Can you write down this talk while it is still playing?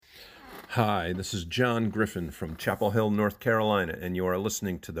Hi, this is John Griffin from Chapel Hill, North Carolina, and you are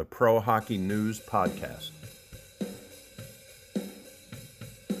listening to the Pro Hockey News Podcast.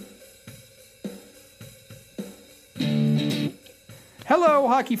 Hello,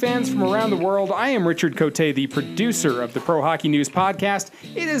 hockey fans from around the world. I am Richard Cote, the producer of the Pro Hockey News Podcast.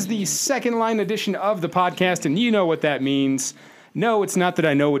 It is the second line edition of the podcast, and you know what that means. No, it's not that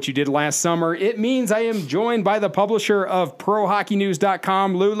I know what you did last summer. It means I am joined by the publisher of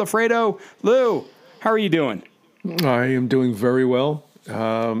ProHockeyNews.com, Lou Lafredo. Lou, how are you doing? I am doing very well.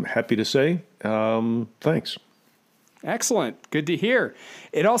 Happy to say. Thanks. Excellent. Good to hear.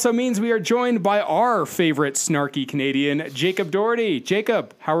 It also means we are joined by our favorite snarky Canadian, Jacob Doherty.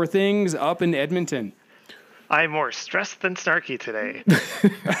 Jacob, how are things up in Edmonton? I'm more stressed than snarky today.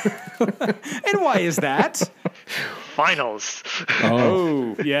 And why is that? Finals.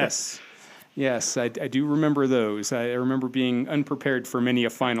 Oh, yes. Yes, I do remember those. I remember being unprepared for many a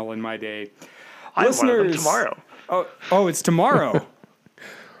final in my day. I have one of them tomorrow. Oh, it's tomorrow.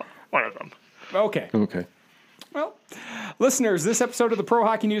 One of them. Okay. Well, listeners, this episode of the Pro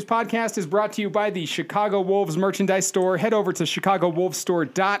Hockey News Podcast is brought to you by the Chicago Wolves merchandise store. Head over to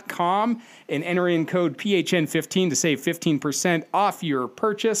ChicagoWolvesStore.com and enter in code PHN15 to save 15% off your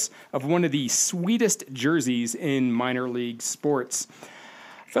purchase of one of the sweetest jerseys in minor league sports.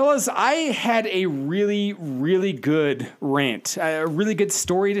 Fellas, I had a really, really good rant, a really good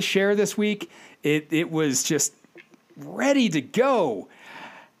story to share this week. It was just ready to go.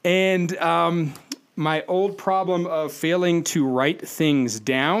 And my old problem of failing to write things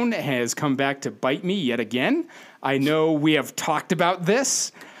down has come back to bite me yet again. I know we have talked about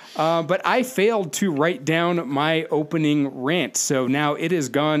this, but I failed to write down my opening rant. So now it has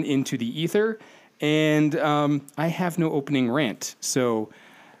gone into the ether, and I have no opening rant. So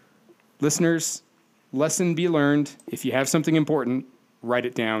listeners, lesson be learned. If you have something important, write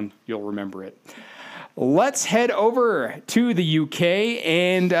it down. You'll remember it. Let's head over to the UK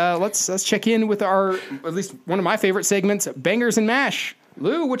and let's check in with our, at least one of my favorite segments, Bangers and Mash.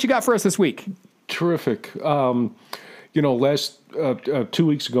 Lou, what you got for us this week? Terrific. Last 2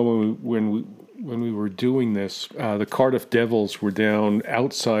 weeks ago when we were doing this, the Cardiff Devils were down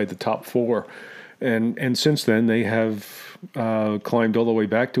outside the top four, and since then they have climbed all the way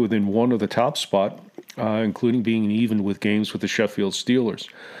back to within one of the top spot, including being even with games with the Sheffield Steelers.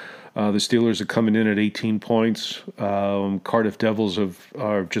 The Steelers are coming in at 18 points. Cardiff Devils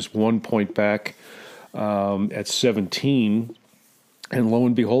are just 1 point back at 17. And lo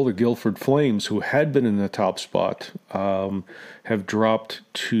and behold, the Guildford Flames, who had been in the top spot, have dropped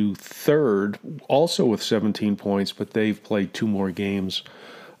to third, also with 17 points, but they've played two more games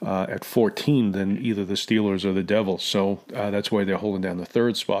at 14 than either the Steelers or the Devils. So that's why they're holding down the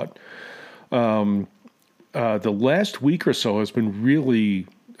third spot. The last week or so has been really...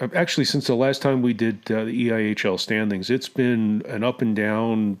 Actually, since the last time we did the EIHL standings, it's been an up and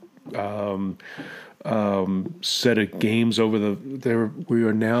down set of games over there. We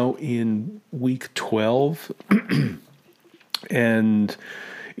are now in week 12, and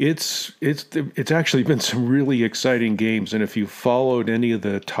it's actually been some really exciting games. And if you followed any of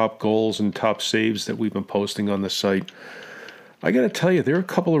the top goals and top saves that we've been posting on the site, I got to tell you, there are a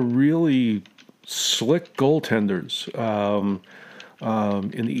couple of really slick goaltenders.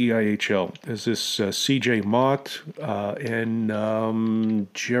 In the EIHL. There's this CJ Mott and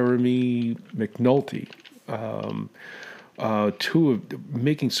Jeremy McNulty, two of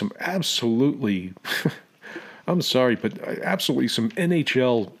making some absolutely, I'm sorry, but absolutely some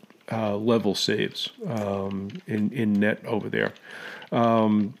NHL level saves in net over there.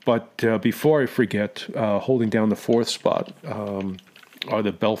 But before I forget, holding down the fourth spot are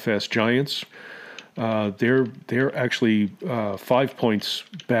the Belfast Giants. They're actually 5 points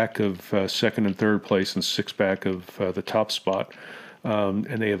back of second and third place and 6 back of the top spot, and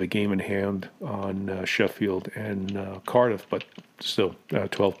they have a game in hand on Sheffield and Cardiff, but still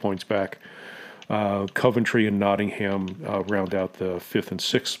 12 points back. Coventry and Nottingham round out the fifth and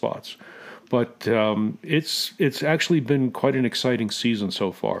sixth spots. But it's actually been quite an exciting season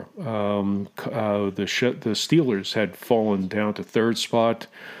so far. The Steelers had fallen down to third spot.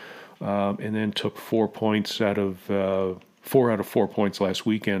 And then took 4 points out of 4 out of 4 points last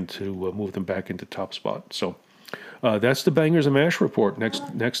weekend to move them back into top spot. So that's the Bangers and Mash report.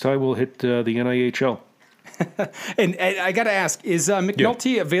 Next time we'll hit the NIHL. and I got to ask, is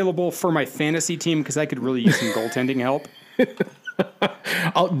McNulty available for my fantasy team? Because I could really use some goaltending help.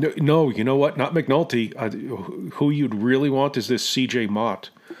 No, you know what? Not McNulty. Who you'd really want is this CJ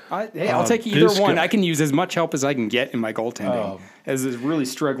Mott. I'll take either one. I can use as much help as I can get in my goaltending, as is really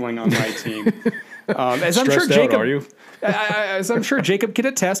struggling on my team. As I'm Stressed sure Jacob, out, are you? as I'm sure Jacob could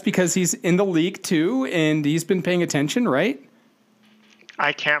attest because he's in the league too, and he's been paying attention, right?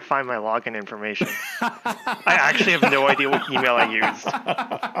 I can't find my login information. I actually have no idea what email I used.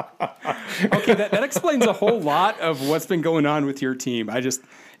 Okay, that explains a whole lot of what's been going on with your team.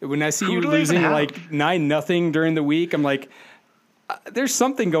 When I see Who you do I even losing have? like 9-0 during the week, I'm like, there's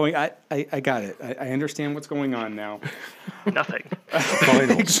something going. I got it. I understand what's going on now. Nothing.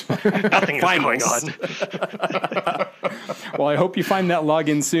 Finals. Nothing is going Finals. on. Well, I hope you find that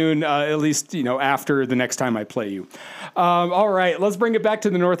login soon, at least, after the next time I play you. All right, let's bring it back to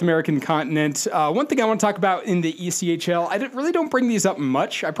the North American continent. One thing I want to talk about in the ECHL, I really don't bring these up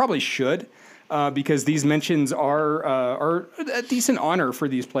much. I probably should, because these mentions are a decent honor for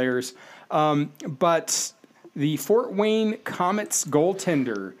these players. But the Fort Wayne Comets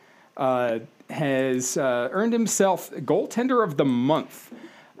goaltender has earned himself Goaltender of the Month.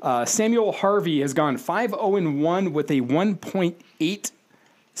 Samuel Harvey has gone 5-0-1 with a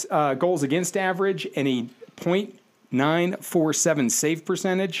 1.8 goals against average and a .947 save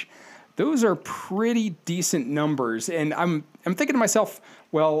percentage. Those are pretty decent numbers, and I'm thinking to myself,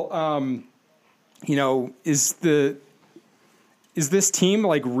 well, is this team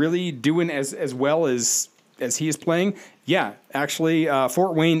like really doing as well as he is playing? Yeah, actually,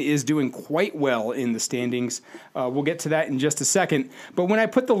 Fort Wayne is doing quite well in the standings. We'll get to that in just a second. But when I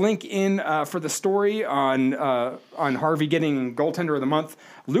put the link in for the story on Harvey getting Goaltender of the Month,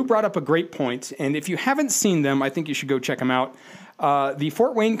 Lou brought up a great point. And if you haven't seen them, I think you should go check them out. The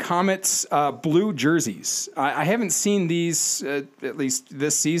Fort Wayne Comets blue jerseys. I haven't seen these, at least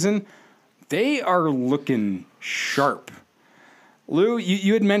this season. They are looking sharp. Lou,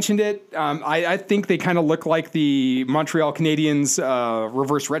 you had mentioned it. I think they kind of look like the Montreal Canadiens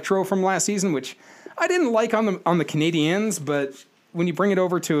reverse retro from last season, which I didn't like on the Canadiens, but when you bring it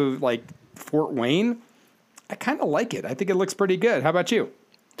over to like Fort Wayne, I kind of like it. I think it looks pretty good. How about you?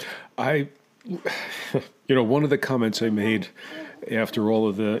 One of the comments I made after all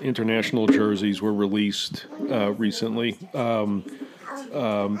of the international jerseys were released recently,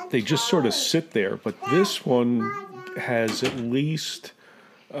 they just sort of sit there, but this one has at least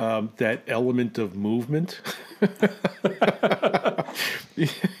that element of movement.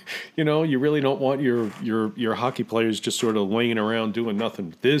 You really don't want your hockey players just sort of laying around doing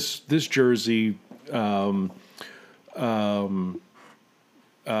nothing. This jersey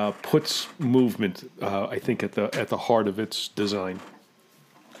puts movement, I think, at the heart of its design.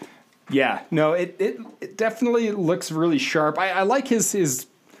 Yeah, no, it definitely looks really sharp. I like his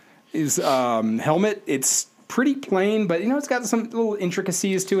helmet. It's pretty plain, but it's got some little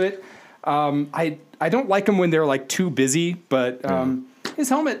intricacies to it. I don't like them when they're like too busy, but his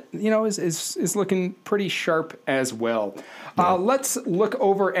helmet, is looking pretty sharp as well. Yeah. Let's look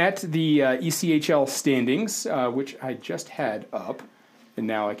over at the ECHL standings, which I just had up, and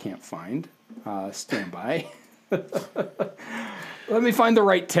now I can't find. Stand by. Let me find the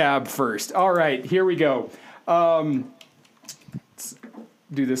right tab first. All right, here we go. Let's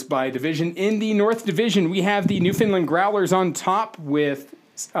do this by division. In the North Division, we have the Newfoundland Growlers on top with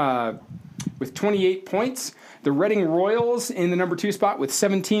 28 points. The Reading Royals in the number 2 spot with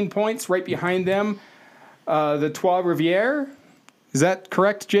 17 points. Right behind them, the Trois Rivières. Is that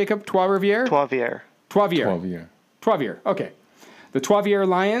correct, Jacob? Trois Rivières? Trois-Rivières. Okay. The Trois-Rivières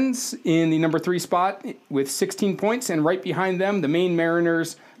Lions in the number 3 spot with 16 points, and right behind them, the Maine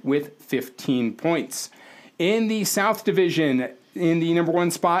Mariners with 15 points. In the South Division, in the number 1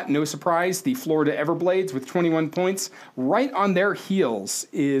 spot, no surprise, the Florida Everblades with 21 points. Right on their heels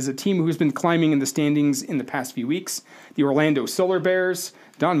is a team who's been climbing in the standings in the past few weeks, the Orlando Solar Bears.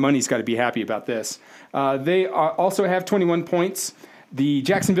 Don Money's got to be happy about this. They also have 21 points. The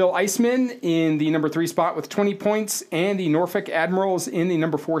Jacksonville Icemen in the number 3 spot with 20 points, and the Norfolk Admirals in the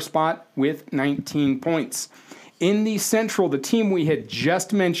number 4 spot with 19 points. In the Central, the team we had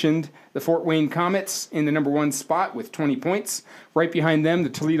just mentioned, the Fort Wayne Comets in the number 1 spot with 20 points. Right behind them, the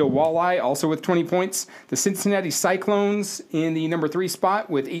Toledo Walleye also with 20 points. The Cincinnati Cyclones in the number 3 spot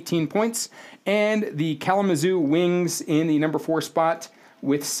with 18 points. And the Kalamazoo Wings in the number 4 spot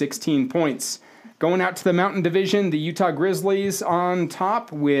with 16 points. Going out to the Mountain Division, the Utah Grizzlies on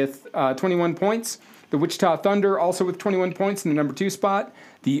top with 21 points. The Wichita Thunder also with 21 points in the number 2 spot.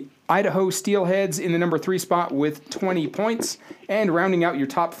 The Idaho Steelheads in the number 3 spot with 20 points. And rounding out your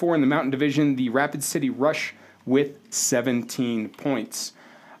top 4 in the Mountain Division, the Rapid City Rush with 17 points.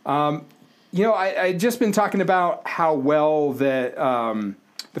 I've just been talking about how well the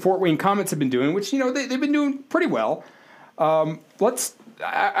Fort Wayne Comets have been doing, which, they've been doing pretty well. I want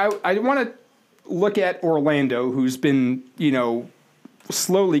to look at Orlando, who's been,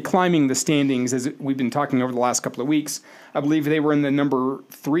 slowly climbing the standings, as we've been talking over the last couple of weeks. I believe they were in the number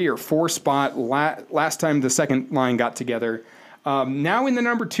 3 or 4 spot last time the second line got together. Now in the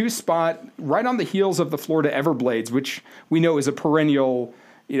number 2 spot, right on the heels of the Florida Everblades, which we know is a perennial,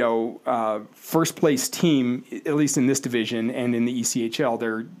 first place team, at least in this division and in the ECHL.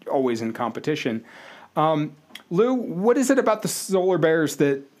 They're always in competition. Lou, what is it about the Solar Bears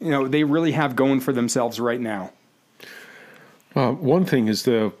that they really have going for themselves right now? One thing is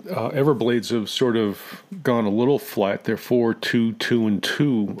the Everblades have sort of gone a little flat. They're 4-2,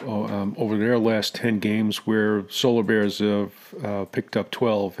 2-2 over their last 10 games, where Solar Bears have picked up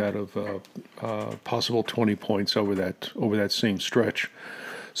 12 out of possible 20 points over that same stretch.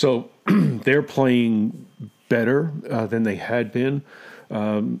 So they're playing better than they had been.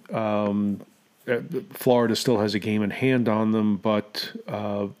 Florida still has a game in hand on them, but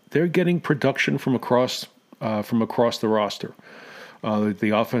they're getting production from across the roster.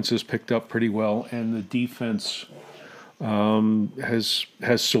 The offense has picked up pretty well, and the defense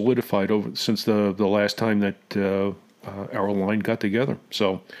has solidified since the last time that our line got together.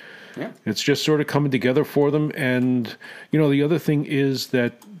 So it's just sort of coming together for them. And the other thing is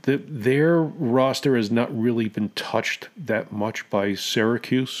that their roster has not really been touched that much by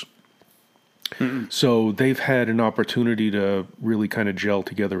Syracuse. Mm-mm. So they've had an opportunity to really kind of gel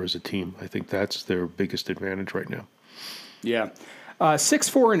together as a team. I think that's their biggest advantage right now. Yeah.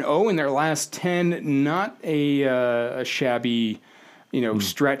 6-4-0 in their last 10, not a shabby,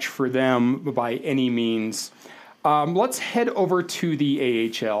 stretch for them by any means. Let's head over to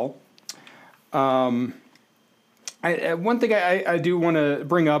the AHL. One thing I do want to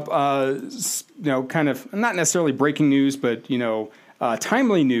bring up, kind of not necessarily breaking news, but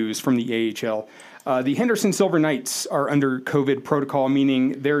timely news from the AHL. The Henderson Silver Knights are under COVID protocol,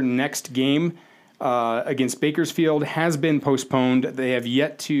 meaning their next game against Bakersfield has been postponed. They have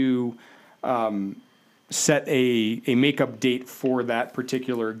yet to set a makeup date for that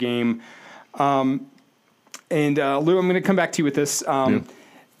particular game. And Lou, I'm going to come back to you with this.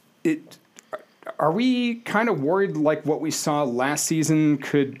 Are we kind of worried like what we saw last season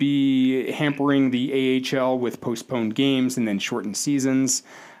could be hampering the AHL with postponed games and then shortened seasons?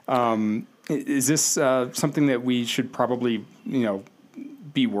 Is this something that we should probably,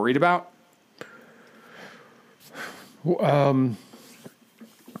 be worried about? Boy,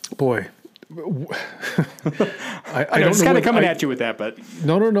 I know it's kind of coming at you with that, but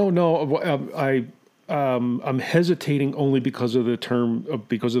no. I'm hesitating only because of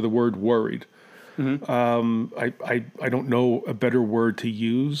the word worried. Mm-hmm. I don't know a better word to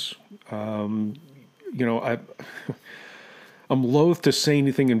use. I'm loath to say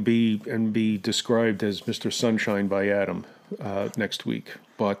anything and be described as Mr. Sunshine by Adam next week,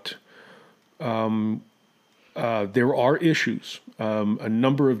 but there are issues. A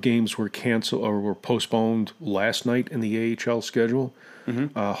number of games were canceled or were postponed last night in the AHL schedule.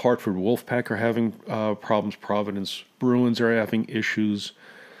 Mm-hmm. Hartford Wolfpack are having problems. Providence Bruins are having issues.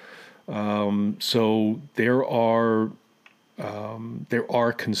 So there are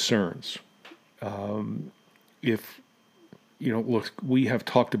concerns. Look, we have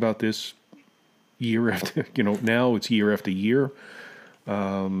talked about this year after, now it's year after year,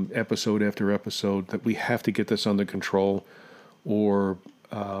 episode after episode, that we have to get this under control, or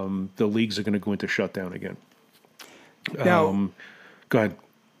the leagues are going to go into shutdown again. Now, go ahead.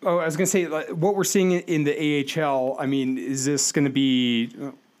 Oh, I was going to say, what we're seeing in the AHL, I mean, is it going to be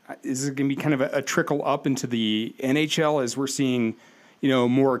kind of a trickle up into the NHL as we're seeing,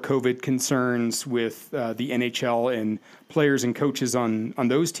 more COVID concerns with the NHL and players and coaches on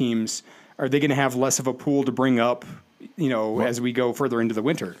those teams? Are they going to have less of a pool to bring up, as we go further into the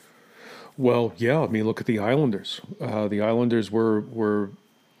winter? Well, yeah. I mean, look at the Islanders. The Islanders were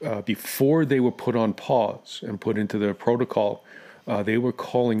before they were put on pause and put into the protocol, they were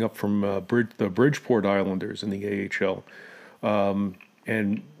calling up from the Bridgeport Islanders in the AHL,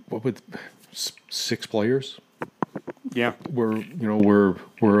 and what with 6 players, were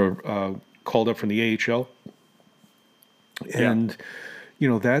called up from the AHL, and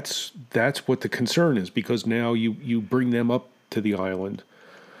that's what the concern is, because now you bring them up to the island,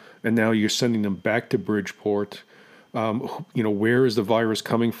 and now you're sending them back to Bridgeport. Where is the virus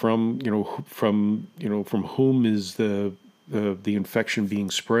coming from? From whom is the infection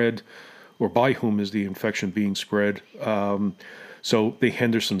being spread, or by whom is the infection being spread? So the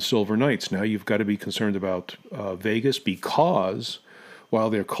Henderson Silver Knights, now you've got to be concerned about Vegas, because while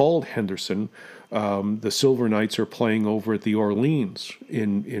they're called Henderson, the Silver Knights are playing over at the Orleans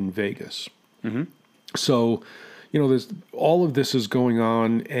in Vegas. Mm-hmm. So, there's all of this is going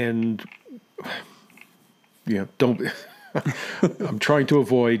on, and don't I'm trying to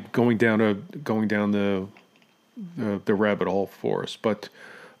avoid going down the rabbit hole for us, but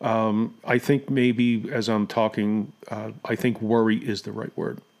I think maybe as I'm talking, I think worry is the right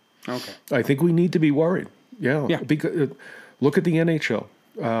word. Okay. I think we need to be worried. Yeah. Yeah. Because look at the NHL.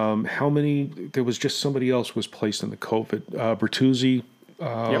 How many? There was just somebody else was placed in the COVID. Bertuzzi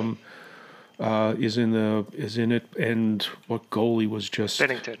is in it, and what goalie was just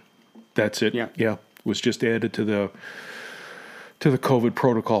Bennington. That's it. Yeah. Was just added to the COVID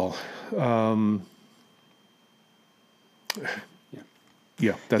protocol.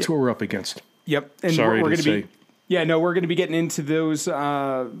 That's what we're up against. Yep. And Sorry we're to going to say. be. Yeah, no, we're going to be getting into those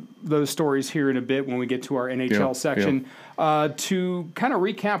stories here in a bit when we get to our NHL section. To kind of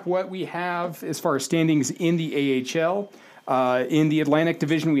recap what we have as far as standings in the AHL, in the Atlantic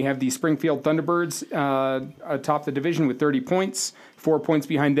Division, we have the Springfield Thunderbirds atop the division with 30 points. 4 points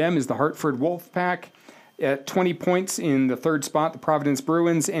behind them is the Hartford Wolfpack. At 20 points in the third spot, the Providence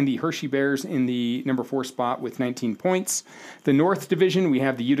Bruins and the Hershey Bears in the number 4 spot with 19 points. The North Division, we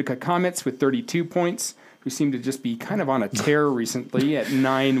have the Utica Comets with 32 points, who seem to just be kind of on a tear recently at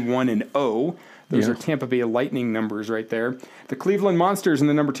 9-1-0. Those are Tampa Bay Lightning numbers right there. The Cleveland Monsters in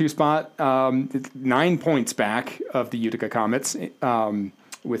the number 2 spot, 9 points back of the Utica Comets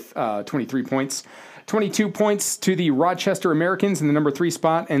with 23 points. 22 points to the Rochester Americans in the number 3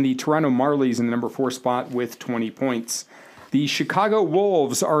 spot, and the Toronto Marlies in the number 4 spot with 20 points. The Chicago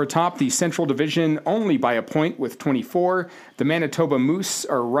Wolves are atop the Central Division only by a point with 24. The Manitoba Moose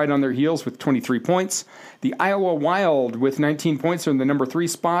are right on their heels with 23 points. The Iowa Wild with 19 points are in the number 3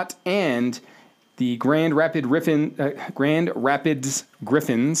 spot, and the Grand Rapids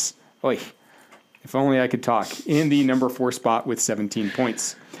Griffins, if only I could talk, in the number 4 spot with 17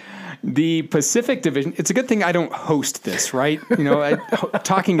 points. The Pacific Division, it's a good thing I don't host this, right?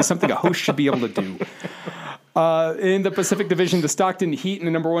 Talking is something a host should be able to do. In the Pacific Division, the Stockton Heat in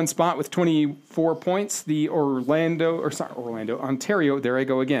the number 1 spot with 24 points. The Ontario, there I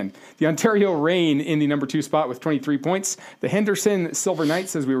go again. The Ontario Reign in the number 2 spot with 23 points. The Henderson Silver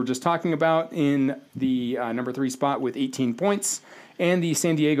Knights, as we were just talking about, in the number 3 spot with 18 points. And the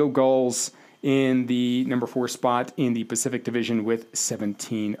San Diego Gulls in the number 4 spot in the Pacific Division with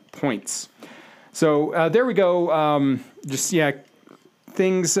 17 points. So there we go.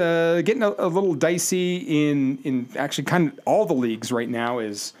 Things getting a little dicey in actually kind of all the leagues right now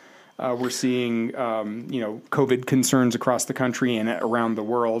as we're seeing COVID concerns across the country and around the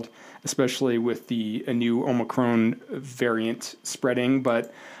world, especially with the new Omicron variant spreading.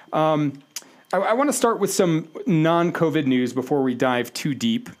 But I want to start with some non-COVID news before we dive too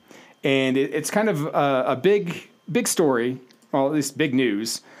deep. And it's kind of a big story, well, at least big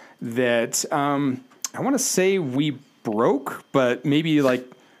news, that I want to say we broke, but maybe like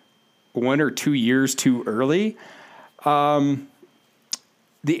 1 or 2 years too early. The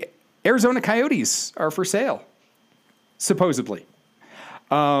Arizona Coyotes are for sale, supposedly.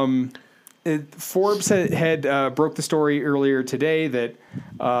 Forbes had broke the story earlier today that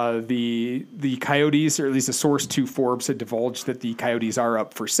the Coyotes, or at least a source to Forbes, had divulged that the Coyotes are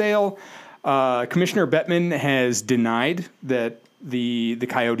up for sale. Commissioner Bettman has denied that the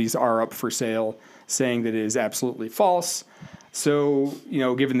Coyotes are up for sale, saying that it is absolutely false. So,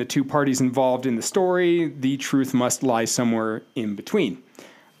 given the two parties involved in the story, the truth must lie somewhere in between.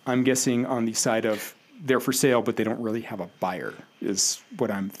 I'm guessing on the side of they're for sale, but they don't really have a buyer, is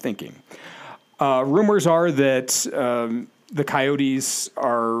what I'm thinking. Rumors are that the Coyotes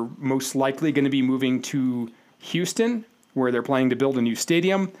are most likely going to be moving to Houston, where they're planning to build a new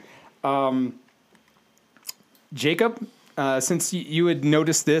stadium. Jacob, since you had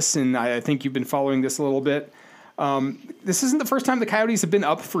noticed this, and I think you've been following this a little bit, this isn't the first time the Coyotes have been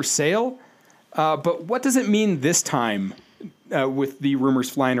up for sale, but what does it mean this time with the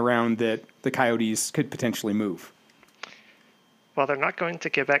rumors flying around that the Coyotes could potentially move? Well, they're not going to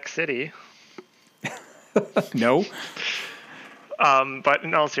Quebec City. No. But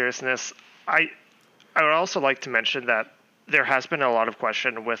in all seriousness, I would also like to mention that there has been a lot of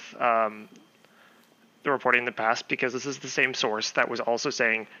question with the reporting in the past, because this is the same source that was also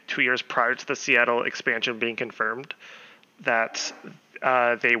saying 2 years prior to the Seattle expansion being confirmed that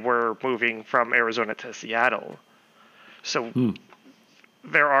they were moving from Arizona to Seattle. So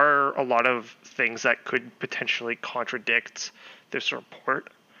there are a lot of things that could potentially contradict this report.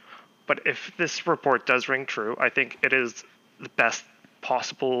 But if this report does ring true, I think it is the best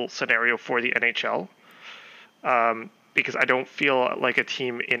possible scenario for the NHL. Because I don't feel like a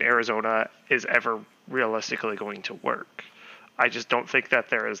team in Arizona is ever realistically going to work. I just don't think that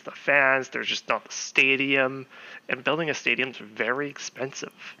there is the fans. There's just not the stadium. And building a stadium is very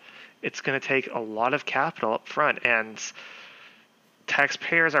expensive. it's going to take a lot of capital up front, and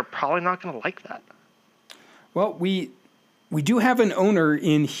taxpayers are probably not going to like that. Well, we do have an owner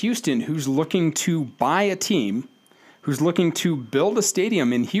in Houston who's looking to buy a team, who's looking to build a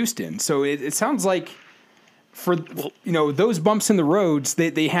stadium in Houston. So it sounds like for those bumps in the roads,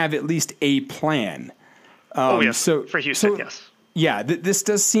 they have at least a plan. Yes, so for Houston, yes. Yeah, this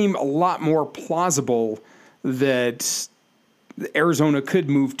does seem a lot more plausible that Arizona could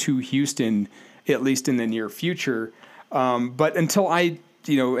move to Houston, at least in the near future. But until I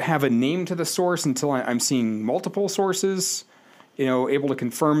have a name to the source, until I'm seeing multiple sources, able to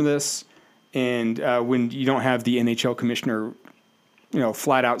confirm this, and when you don't have the NHL commissioner,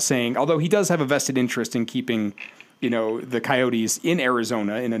 flat out saying, although he does have a vested interest in keeping, the Coyotes in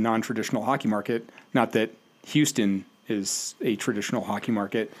Arizona in a non-traditional hockey market, not that Houston is a traditional hockey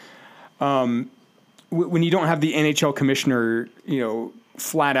market. When you don't have the NHL commissioner,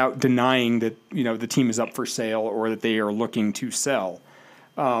 flat out denying that, the team is up for sale or that they are looking to sell,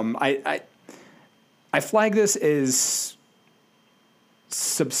 I flag this as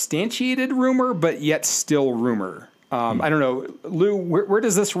substantiated rumor, but yet still rumor. I don't know, Lou, where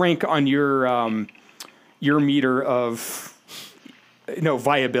does this rank on your meter of,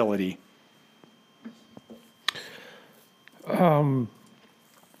 viability?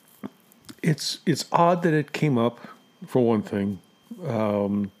 It's odd that it came up, for one thing,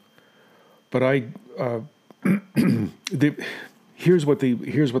 but here's what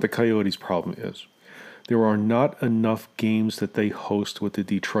the Coyotes' problem is. There are not enough games that they host with the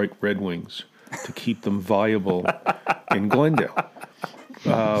Detroit Red Wings to keep them viable in Glendale.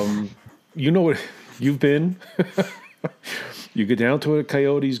 You know what? You've been. You get down to a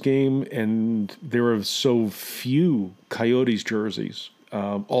Coyotes game, and there are so few Coyotes jerseys.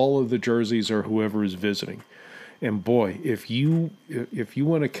 All of the jerseys are whoever is visiting. And boy, if you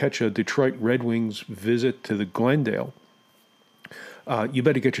want to catch a Detroit Red Wings visit to the Glendale, you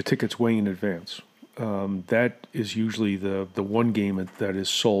better get your tickets way in advance. That is usually the one game that is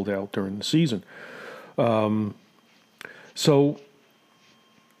sold out during the season. So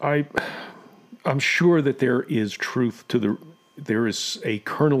I'm sure that there is there is a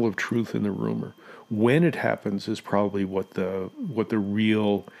kernel of truth in the rumor. When it happens is probably what the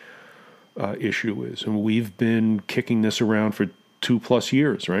real issue is. And we've been kicking this around for 2+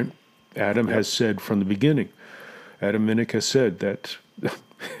 years, right? Adam has said from the beginning, Adam Minnick has said that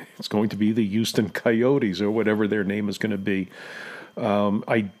it's going to be the Houston Coyotes or whatever their name is going to be.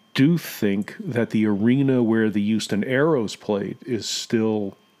 I do think that the arena where the Houston Aeros played is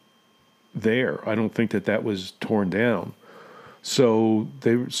still there. I don't think that was torn down. So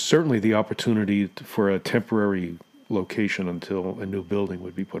there's certainly the opportunity for a temporary location until a new building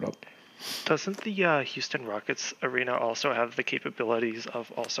would be put up. Doesn't the Houston Rockets arena also have the capabilities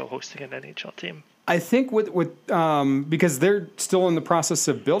of also hosting an NHL team? I think with because they're still in the process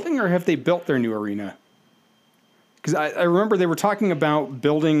of building, or have they built their new arena? Because I remember they were talking about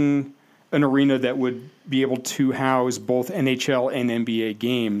building an arena that would be able to house both NHL and NBA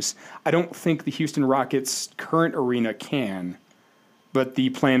games. I don't think the Houston Rockets' current arena can, but the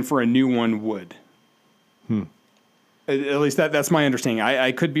plan for a new one would. At least that's my understanding.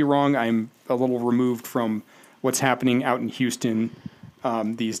 I could be wrong. I'm a little removed from what's happening out in Houston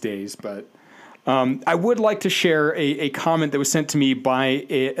these days, but I would like to share a comment that was sent to me by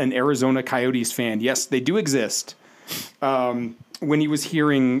an Arizona Coyotes fan. Yes, they do exist. When he was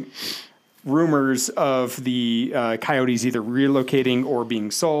hearing rumors of the Coyotes either relocating or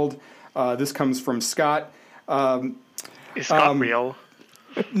being sold. This comes from Scott. Is Scott real?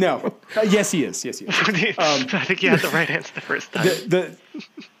 No. Yes, he is. Yes, he is. I think you had the right answer the first time.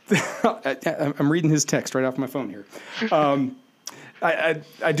 I'm reading his text right off my phone here.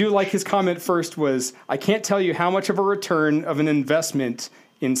 I do like his comment first was, I can't tell you how much of a return of an investment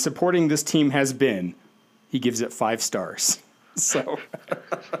in supporting this team has been. He gives it 5 stars. So,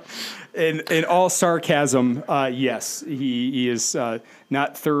 in all sarcasm, yes, he is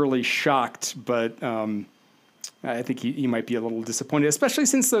not thoroughly shocked, but I think he might be a little disappointed, especially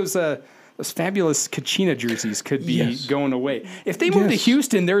since those fabulous Kachina jerseys could be going away. If they move to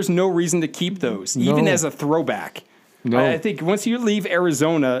Houston, there's no reason to keep those, even as a throwback. No. I think once you leave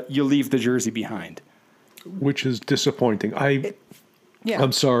Arizona, you leave the jersey behind. Which is disappointing.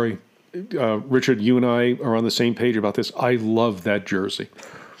 I'm sorry. Richard, you and I are on the same page about this. I love that jersey,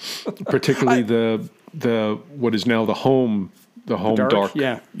 particularly the what is now the home dark.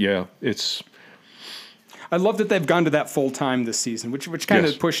 Yeah. It's. I love that they've gone to that full time this season, which kind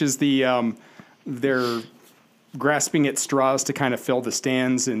of pushes the they're grasping at straws to kind of fill the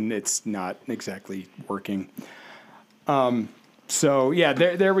stands, and it's not exactly working. So yeah,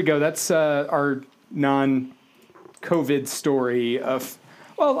 there we go. That's our non-COVID story of.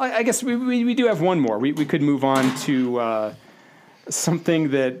 Well, I guess we do have one more. We could move on to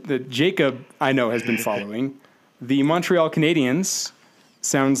something that Jacob I know has been following. The Montreal Canadiens.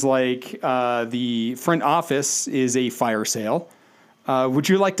 Sounds like the front office is a fire sale. Would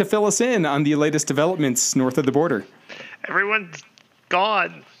you like to fill us in on the latest developments north of the border? Everyone's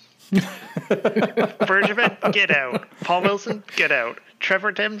gone. Bergevin, get out. Paul Wilson, get out.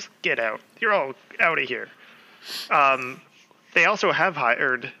 Trevor Timms, get out. You're all out of here. They also have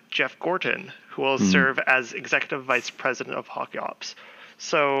hired Jeff Gorton, who will serve as executive vice president of hockey ops.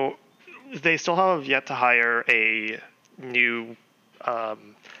 So they still have yet to hire a new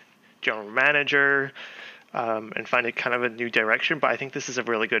general manager and find a kind of a new direction, but I think this is a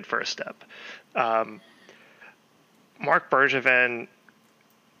really good first step. Marc Bergevin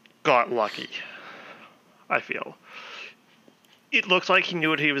got lucky, I feel. It looks like he knew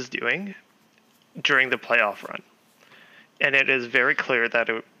what he was doing during the playoff run. And it is very clear that,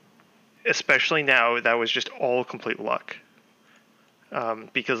 especially now, that was just all complete luck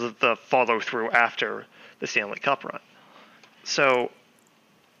because of the follow-through after the Stanley Cup run. So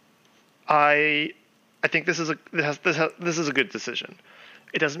I think this is a good decision.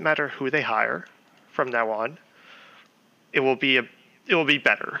 It doesn't matter who they hire from now on. It will be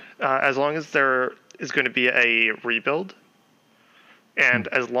better as long as there is going to be a rebuild, and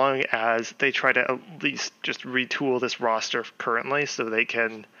as long as they try to at least just retool this roster currently so they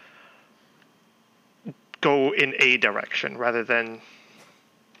can go in a direction rather than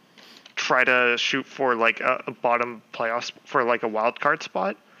try to shoot for like a bottom playoffs for like a wild card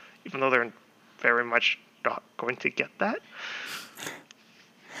spot, even though they're very much not going to get that.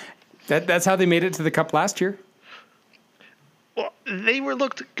 That's how they made it to the Cup last year. Well, they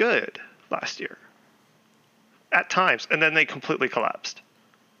looked good last year at times, and then they completely collapsed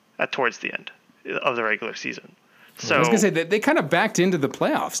towards the end of the regular season. So I was going to say that they kind of backed into the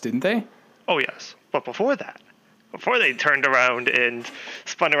playoffs, didn't they? Oh yes, but before they turned around and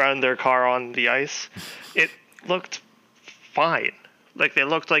spun around their car on the ice, it looked fine. Like they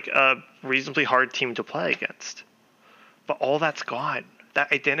looked like a reasonably hard team to play against. But all that's gone.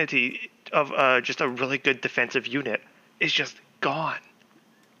 That identity of just a really good defensive unit is just gone.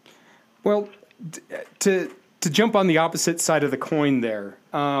 Well, to jump on the opposite side of the coin there,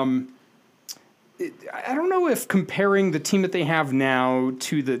 I don't know if comparing the team that they have now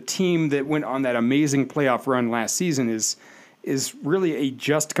to the team that went on that amazing playoff run last season is really a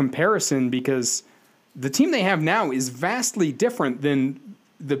just comparison, because the team they have now is vastly different than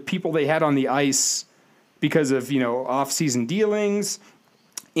the people they had on the ice because of, off-season dealings,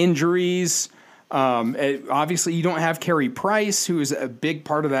 injuries. Obviously, you don't have Carey Price, who is a big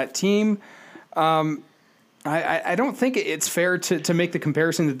part of that team. I don't think it's fair to make the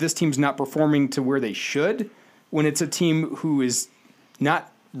comparison that this team's not performing to where they should when it's a team who is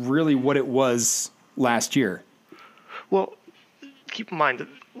not really what it was last year. Well, keep in mind that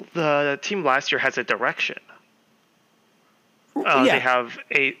the team last year has a direction. Yeah.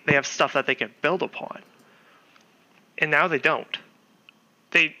 They have stuff that they can build upon, and now they don't.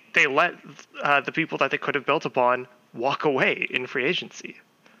 They let the people that they could have built upon walk away in free agency,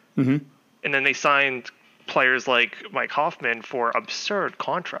 and then they signed players like Mike Hoffman for absurd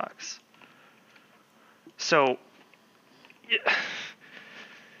contracts. So,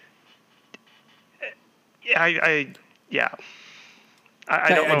 I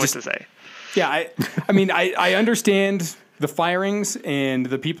don't know what to say. Yeah, I mean, I understand the firings and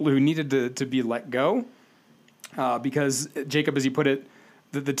the people who needed to be let go, because, Jacob, as you put it,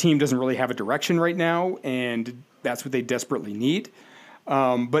 the team doesn't really have a direction right now, and that's what they desperately need.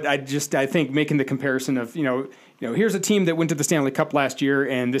 But I think making the comparison of, here's a team that went to the Stanley Cup last year,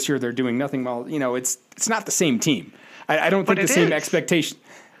 and this year they're doing nothing. Well, it's not the same team. I don't think the same expectation.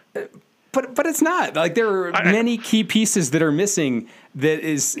 But it's not. Like, there are many key pieces that are missing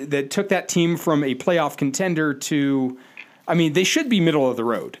that took that team from a playoff contender to, they should be middle of the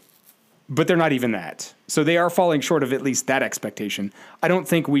road, but they're not even that. So they are falling short of at least that expectation. I don't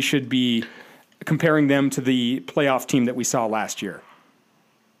think we should be comparing them to the playoff team that we saw last year.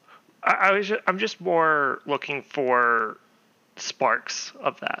 I'm just more looking for sparks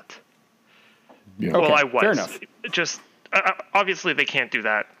of that. Yeah. Well, Okay, I was. fair enough. Just obviously they can't do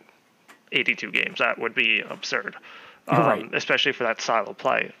that 82 games. That would be absurd, Right. especially for that style of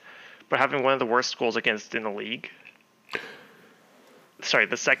play. But having one of the worst goals against in the league,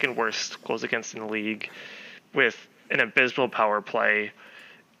 the second worst goals against in the league, with an abysmal power play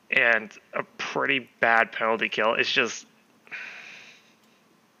and a pretty bad penalty kill, it's just.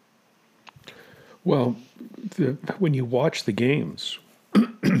 Well, when you watch the games,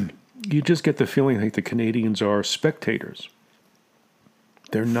 you just get the feeling like the Canadians are spectators.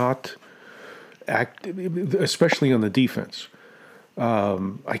 They're not active, especially on the defense.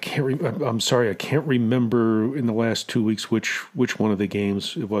 I'm sorry, I can't remember in the last 2 weeks which one of the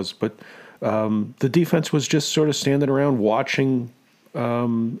games it was, but the defense was just sort of standing around watching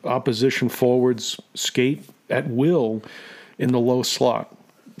opposition forwards skate at will in the low slot,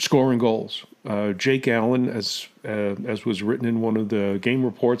 scoring goals. Jake Allen, as was written in one of the game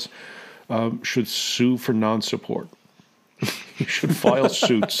reports, should sue for non-support. He should file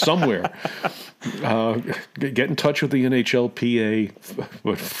suit somewhere. Get in touch with the NHLPA,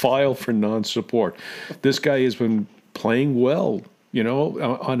 but file for non-support. This guy has been playing well.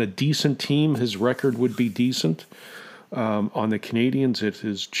 On a decent team, his record would be decent. On the Canadians, it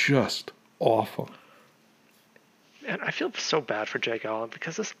is just awful. And I feel so bad for Jake Allen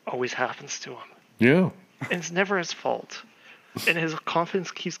because this always happens to him. Yeah. And it's never his fault. And his confidence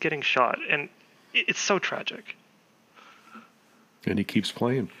keeps getting shot. And it's so tragic. And he keeps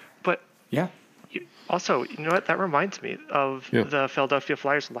playing. But Yeah. also, you know what? That reminds me of the Philadelphia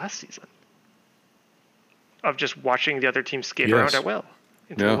Flyers last season. Of just watching the other team skate around at will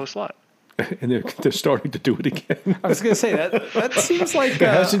into the low slot. And they're starting to do it again. I was going to say that seems like It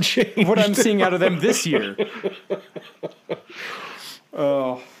hasn't changed. what I'm seeing out of them this year.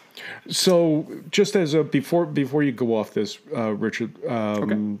 Oh. So, just as a before you go off this, Richard,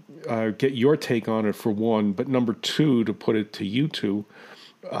 get your take on it for one, but number two, to put it to you two.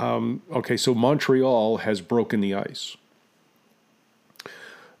 Okay, so Montreal has broken the ice.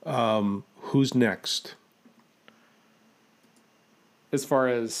 Who's next? As far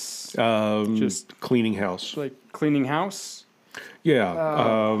as Just cleaning house. like cleaning house?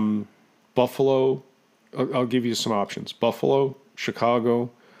 Yeah. Buffalo. I'll give you some options. Buffalo,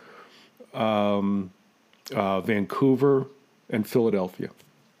 Chicago, Vancouver, and Philadelphia.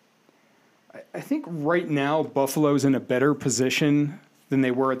 I think right now Buffalo's in a better position than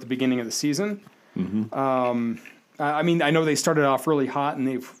they were at the beginning of the season. Mm-hmm. I mean, I know they started off really hot and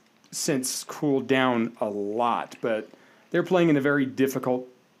they've since cooled down a lot, but they're playing in a very difficult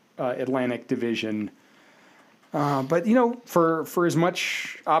Atlantic division. But for as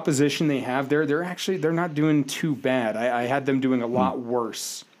much opposition they have, they're not doing too bad. I had them doing a lot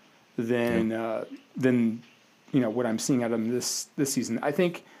worse than what I'm seeing out of them this season. I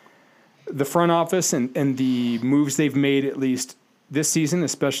think the front office and the moves they've made, at least this season,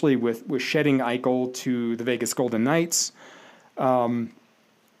 especially with shedding Eichel to the Vegas Golden Knights,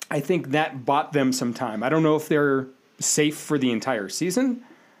 I think that bought them some time. I don't know if they're safe for the entire season,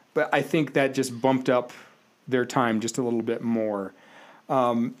 but I think that just bumped up their time just a little bit more.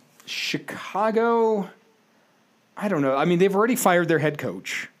 Chicago, I don't know. I mean, they've already fired their head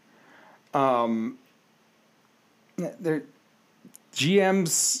coach. Their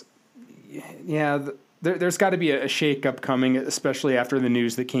GMs, there's got to be a shakeup coming, especially after the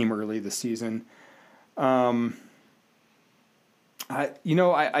news that came early this season. I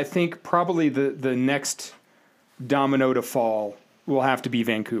think probably the next domino to fall will have to be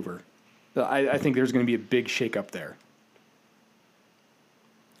Vancouver. I think there's going to be a big shakeup there.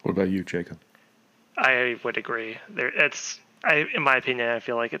 What about you, Jacob? I would agree. In my opinion, I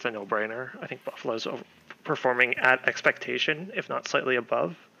feel like it's a no-brainer. I think Buffalo's performing at expectation, if not slightly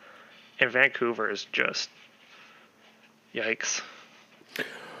above. And Vancouver is just yikes.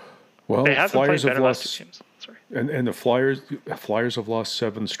 Well, they have Flyers played have better last lost, two teams. Sorry. and the Flyers have lost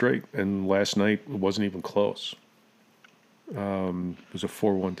 7 straight, and last night it wasn't even close. It was a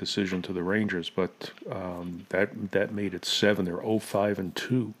 4-1 decision to the Rangers, but that made it 7. They're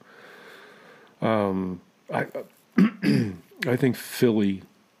 0-5-2. I think Philly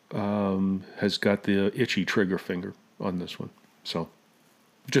has got the itchy trigger finger on this one. So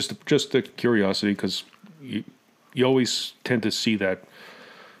just a curiosity, because you always tend to see that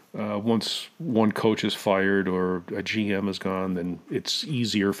once one coach is fired or a GM is gone, then it's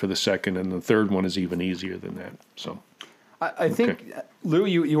easier for the second, and the third one is even easier than that. So I think, Lou,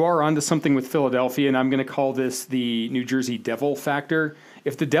 you are onto something with Philadelphia, and I'm going to call this the New Jersey Devil factor.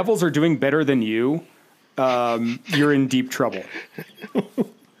 If the Devils are doing better than you, you're in deep trouble.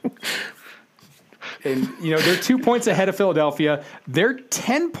 And, they're 2 points ahead of Philadelphia. They're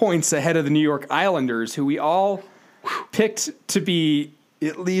 10 points ahead of the New York Islanders, who we all picked to be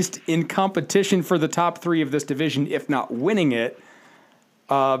at least in competition for the top 3 of this division, if not winning it.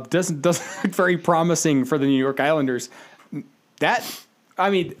 Doesn't look very promising for the New York Islanders. I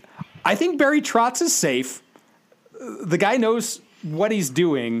think Barry Trotz is safe. The guy knows what he's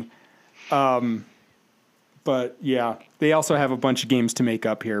doing. But yeah, they also have a bunch of games to make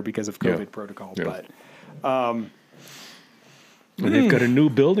up here because of COVID protocol. Yeah. But And they've got a new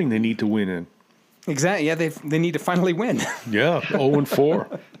building they need to win in. exactly, yeah, they need to finally win. Yeah,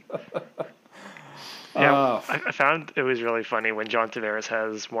 0-4. Yeah, I found it was really funny when John Tavares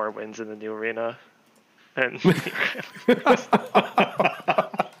has more wins in the new arena. And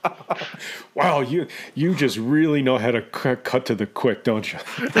Wow, you just really know how to cut to the quick, don't you?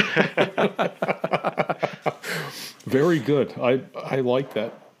 Very good. I like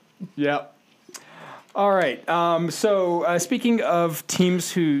that. Yeah. All right. So speaking of teams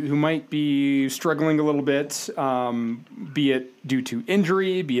who might be struggling a little bit, be it due to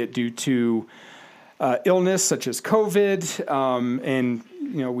injury, be it due to illness such as COVID, and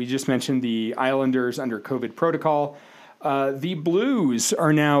we just mentioned the Islanders under COVID protocol. The Blues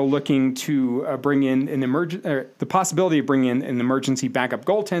are now looking to bring in the possibility of bringing in an emergency backup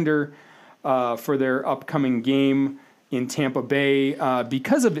goaltender for their upcoming game in Tampa Bay.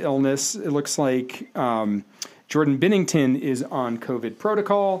 Because of illness, it looks like Jordan Binnington is on COVID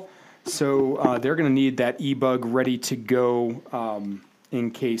protocol, so they're going to need that e-bug ready to go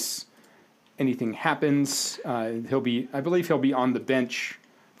in case anything happens. I believe he'll be on the bench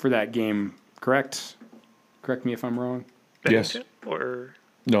for that game. Correct me if I'm wrong. Yes. Or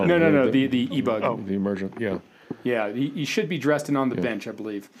No. The e-bug. Oh, the emergent. Yeah. Yeah, he should be dressed and on the bench, I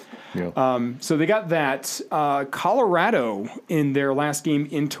believe. Yeah. So they got that. Colorado, in their last game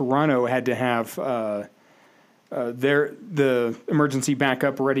in Toronto, had to have the emergency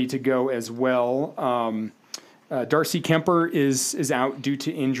backup ready to go as well. Darcy Kemper is out due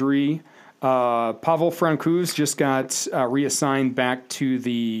to injury. Pavel Francouz just got reassigned back to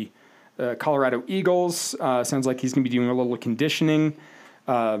the Colorado Eagles. Sounds like he's going to be doing a little conditioning.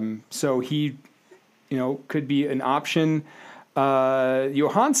 So he, could be an option.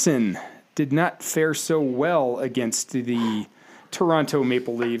 Johansson did not fare so well against the Toronto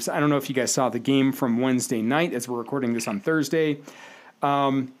Maple Leafs. I don't know if you guys saw the game from Wednesday night as we're recording this on Thursday.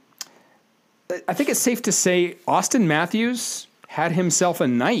 I think it's safe to say Austin Matthews had himself a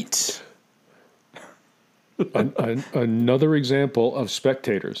night. Another example of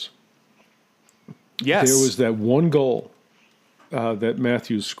spectators. Yes. There was that one goal that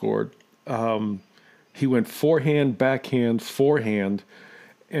Matthews scored. He went forehand, backhand, forehand,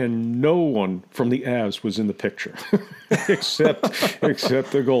 and no one from the Avs was in the picture except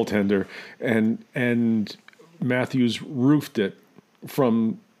the goaltender. And Matthews roofed it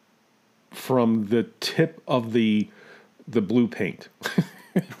from the tip of the blue paint.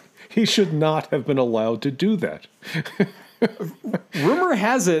 He should not have been allowed to do that. Rumor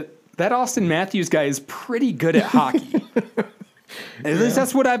has it that Austin Matthews guy is pretty good at hockey. At least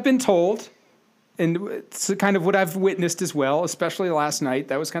that's what I've been told. And it's kind of what I've witnessed as well, especially last night.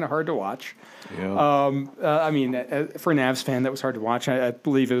 That was kind of hard to watch. Yeah. For an Avs fan, that was hard to watch. I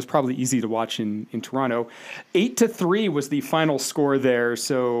believe it was probably easy to watch in Toronto. 8-3 was the final score there.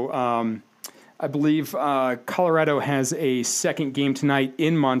 So I believe Colorado has a second game tonight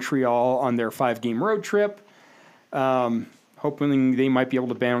in Montreal on their 5-game road trip. Hoping they might be able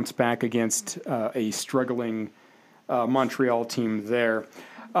to bounce back against a struggling Montreal team there.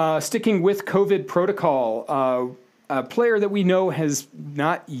 Sticking with COVID protocol, a player that we know has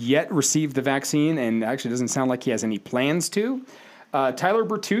not yet received the vaccine and actually doesn't sound like he has any plans to. Tyler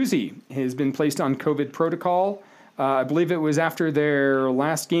Bertuzzi has been placed on COVID protocol. I believe it was after their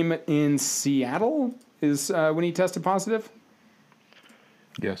last game in Seattle is when he tested positive.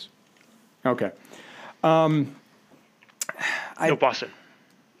 Yes. Okay. no, Boston.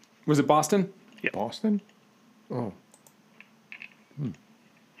 Was it Boston? Yeah. Boston? Oh.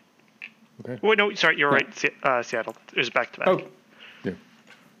 Okay. Wait, no, sorry, you're right. Seattle. It was back-to-back. Oh, Yeah.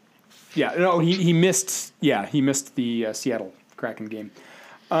 yeah. No, he missed. Yeah, he missed the Seattle Kraken game.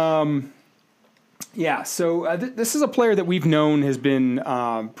 Yeah. So this is a player that we've known has been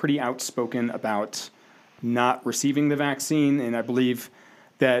pretty outspoken about not receiving the vaccine, and I believe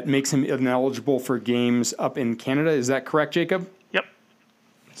that makes him ineligible for games up in Canada. Is that correct, Jacob? Yep.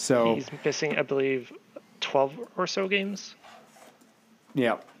 So he's missing, I believe, 12 or so games.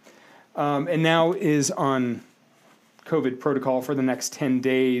 Yeah. And now is on COVID protocol for the next 10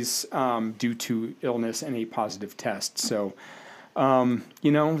 days due to illness and a positive test. So,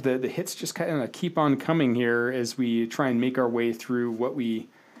 the hits just kind of keep on coming here as we try and make our way through what we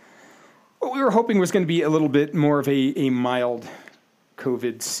were hoping was going to be a little bit more of a mild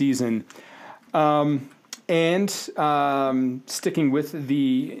COVID season. And sticking with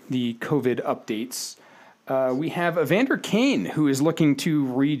the COVID updates, we have Evander Kane, who is looking to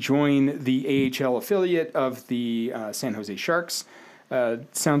rejoin the AHL affiliate of the San Jose Sharks.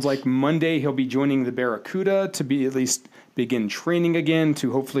 Sounds like Monday he'll be joining the Barracuda to be at least begin training again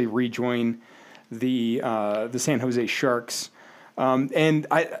to hopefully rejoin the San Jose Sharks. And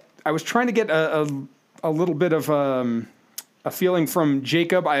I was trying to get a little bit of a feeling from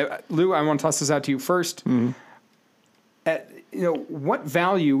Jacob. Lou, I want to toss this out to you first. Mm-hmm. What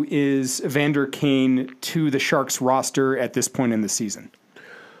value is Evander Kane to the Sharks roster at this point in the season?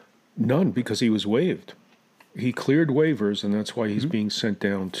 None, because he was waived. He cleared waivers, and that's why he's being sent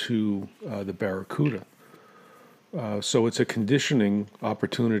down to the Barracuda. So it's a conditioning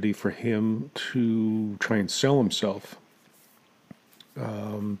opportunity for him to try and sell himself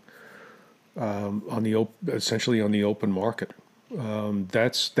essentially on the open market.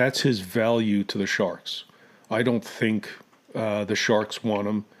 That's his value to the Sharks. I don't think the Sharks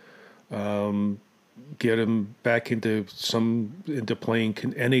want him. Get him back into playing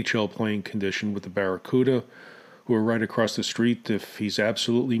NHL playing condition with the Barracuda, who are right across the street. If he's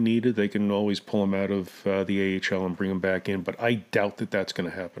absolutely needed, they can always pull him out of the AHL and bring him back in. But I doubt that that's going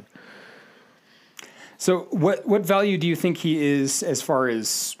to happen. So what value do you think he is as far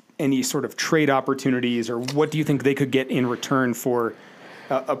as any sort of trade opportunities, or what do you think they could get in return for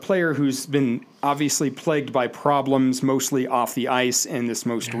a player who's been obviously plagued by problems, mostly off the ice, and this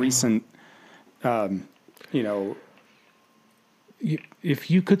most recent,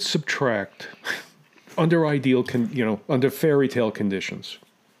 If you could subtract under under fairy tale conditions,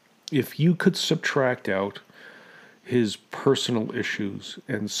 if you could subtract out his personal issues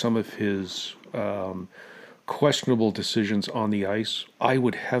and some of his questionable decisions on the ice, I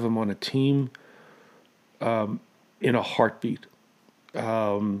would have him on a team in a heartbeat.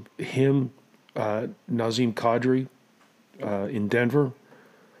 Nazem Kadri in Denver.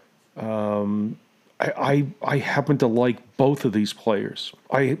 I happen to like both of these players.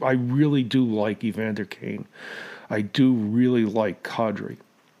 I really do like Evander Kane. I do really like Kadri.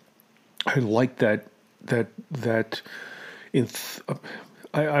 I like that.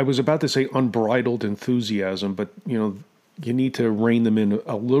 I was about to say unbridled enthusiasm, but you need to rein them in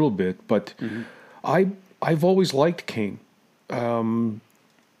a little bit. But I've always liked Kane. I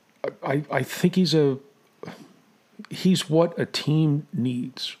think he's what a team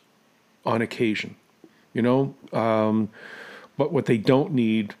needs on occasion, but what they don't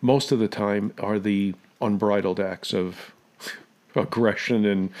need most of the time are the unbridled acts of aggression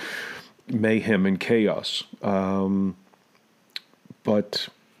and mayhem and chaos. But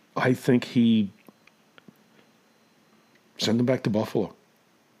I think send him back to Buffalo.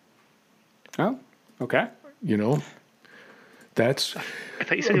 Oh, okay. That's I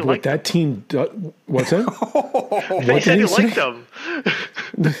thought you said you what liked that team does. What's that? You said you liked them.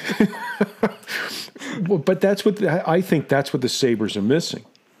 Well, but I think that's what the Sabres are missing.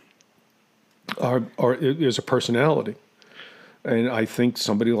 Is a personality, and I think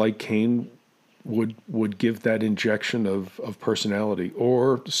somebody like Kane would give that injection of personality,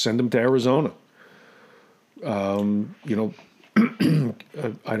 or send him to Arizona. I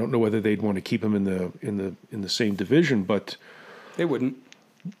don't know whether they'd want to keep him in the same division, but they wouldn't.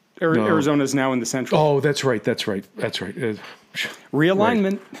 Arizona's now in the Central. Oh, that's right.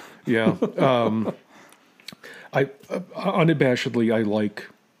 Realignment. Right. Yeah. I unabashedly I like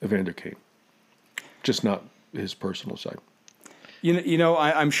Evander Kane, just not his personal side.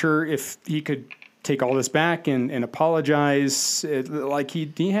 I'm sure if he could take all this back and apologize, like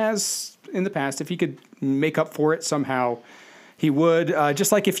he has in the past, if he could make up for it somehow, he would.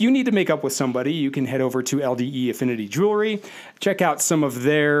 Just like if you need to make up with somebody, you can head over to LDE Affinity Jewelry. Check out some of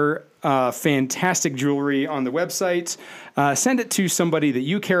their fantastic jewelry on the website. Send it to somebody that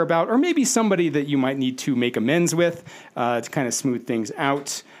you care about, or maybe somebody that you might need to make amends with to kind of smooth things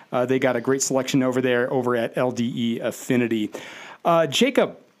out. They got a great selection over there over at LDE Affinity.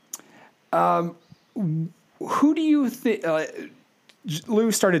 Jacob, who do you think...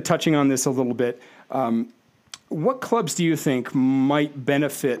 Lou started touching on this a little bit. What clubs do you think might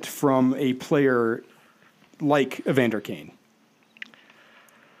benefit from a player like Evander Kane?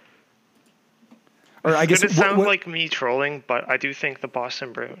 Or I guess it sounds like me trolling, but I do think the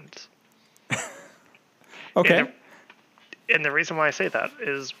Boston Bruins. Okay. And the reason why I say that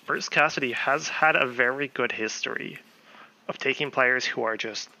is Bruce Cassidy has had a very good history of taking players who are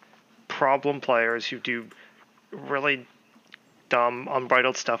just problem players who do really dumb,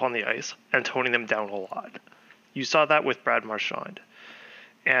 unbridled stuff on the ice and toning them down a lot. You saw that with Brad Marchand.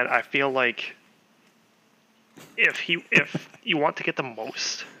 And I feel like if you want to get the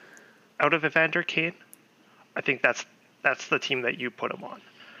most out of Evander Kane, I think that's the team that you put him on.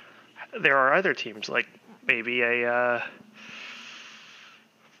 There are other teams, like maybe I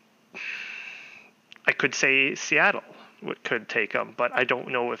could say Seattle. could take him, but I don't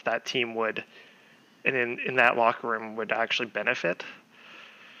know if that team would, and in that locker room would actually benefit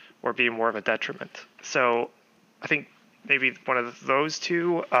or be more of a detriment. So I think maybe one of those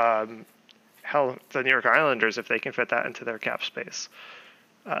two, hell, the New York Islanders, if they can fit that into their cap space,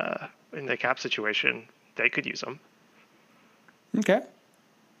 in the cap situation, they could use them. Okay.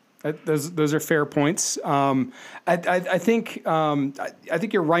 Those are fair points. I think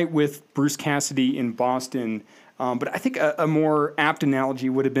you're right with Bruce Cassidy in Boston, but I think a more apt analogy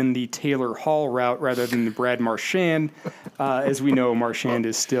would have been the Taylor Hall route rather than the Brad Marchand. As we know, Marchand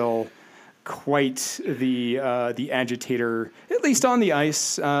is still quite the agitator, at least on the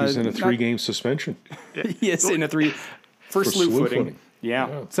ice. He's in a 3-game suspension. Yes, in a 3 for slew footing.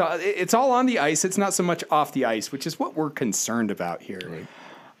 Yeah. So it's all on the ice. It's not so much off the ice, which is what we're concerned about here. Right.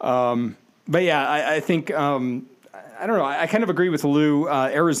 But yeah, I think, I don't know. I kind of agree with Lou.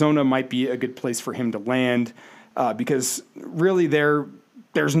 Arizona might be a good place for him to land, because really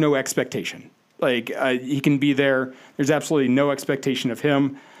there's no expectation. Like, he can be there. There's absolutely no expectation of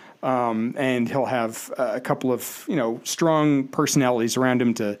him. And he'll have a couple of, strong personalities around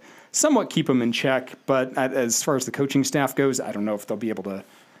him to somewhat keep him in check. But as far as the coaching staff goes, I don't know if they'll be able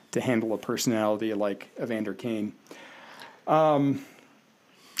to handle a personality like Evander Kane.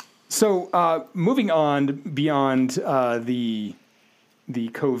 So moving on beyond the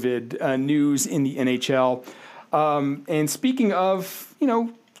COVID news in the NHL, and speaking of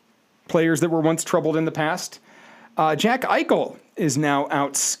players that were once troubled in the past, Jack Eichel is now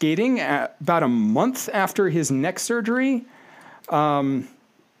out skating about a month after his neck surgery.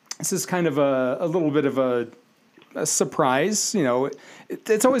 This is kind of a little bit of a surprise.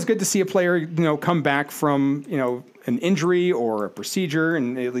 It's always good to see a player come back from an injury or a procedure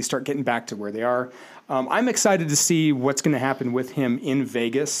and at least start getting back to where they are. I'm excited to see what's going to happen with him in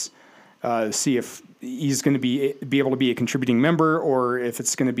Vegas, see if he's going to be able to be a contributing member or if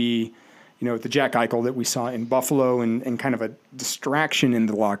it's going to be, the Jack Eichel that we saw in Buffalo and kind of a distraction in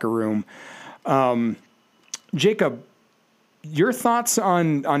the locker room. Jacob, your thoughts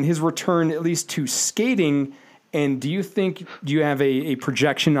on his return, at least to skating, and do you have a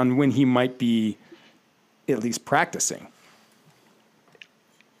projection on when he might be at least practicing?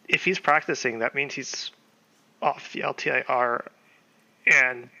 If he's practicing, that means he's off the LTIR.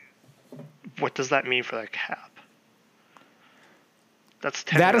 And what does that mean for the cap? That's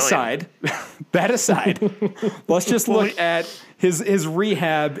 $10 million. That aside, let's just look at his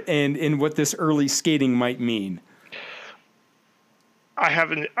rehab and what this early skating might mean.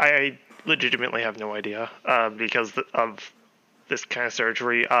 I legitimately have no idea because of this kind of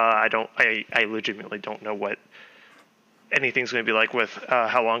surgery. I legitimately don't know what anything's going to be like with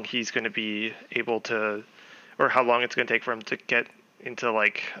how long he's going to be able to, or how long it's going to take for him to get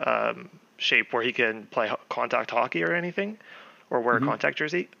into shape where he can play contact hockey or anything, or wear a contact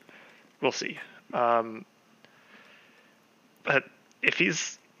jersey. We'll see. But if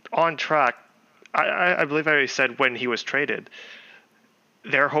he's on track, I believe I said when he was traded,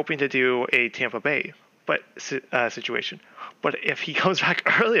 they're hoping to do a Tampa Bay situation. But if he comes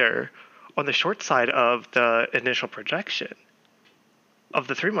back earlier on the short side of the initial projection of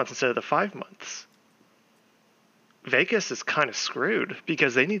the 3 months instead of the 5 months, Vegas is kind of screwed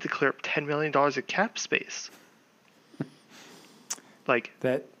because they need to clear up $10 million of cap space.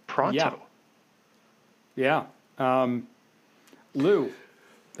 That pronto. Yeah. Lou,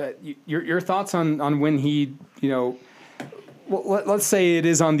 your thoughts on when he, well, let's say it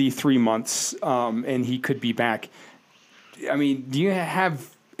is on the 3 months, and he could be back. I mean, do you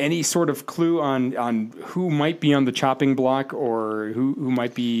have any sort of clue on who might be on the chopping block or who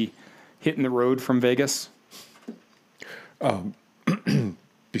might be hitting the road from Vegas?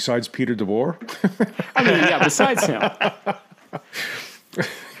 Besides Peter DeBoer? I mean, yeah, besides him.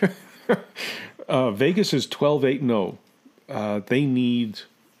 Vegas is 12-8-0.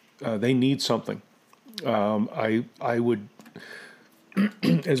 They need something. I would,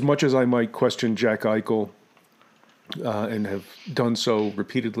 as much as I might question Jack Eichel, and have done so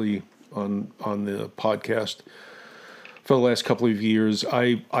repeatedly on the podcast for the last couple of years,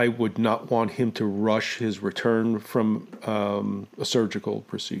 I would not want him to rush his return from a surgical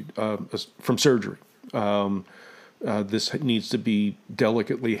from surgery. This needs to be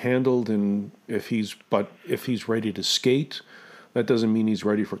delicately handled, and if he's ready to skate, that doesn't mean he's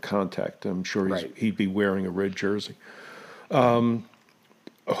ready for contact. I'm sure he'd be wearing a red jersey. Who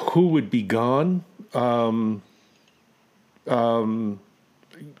would be gone? You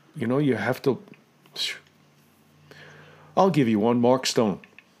have to. I'll give you one. Mark Stone.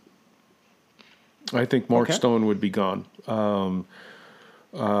 I think Mark Stone would be gone.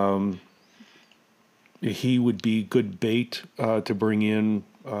 he would be good bait to bring in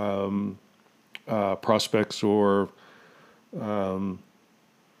prospects or, bring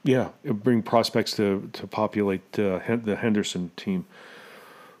prospects to populate the Henderson team.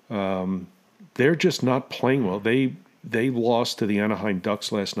 They're just not playing well. They lost to the Anaheim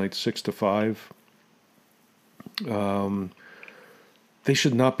Ducks last night, 6-5. They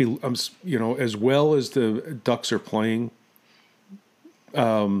should not be, as well as the Ducks are playing.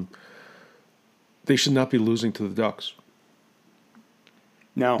 They should not be losing to the Ducks.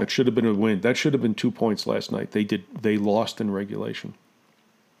 No, That should have been a win. That should have been 2 points last night. They lost in regulation.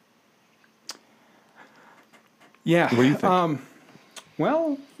 Yeah. What do you think?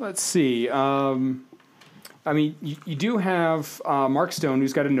 Well, let's see. I mean, you do have Mark Stone,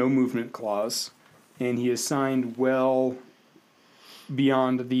 who's got a no movement clause, and he is signed well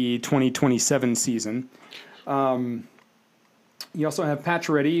beyond the 2027 season. You also have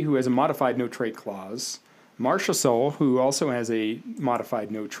Pacioretty, who has a modified no trade clause. Marchessault, who also has a modified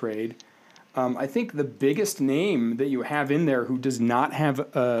no trade. I think the biggest name that you have in there who does not have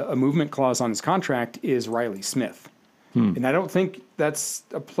a movement clause on his contract is Riley Smith. And I don't think that's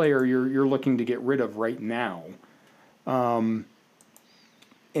a player you're looking to get rid of right now. And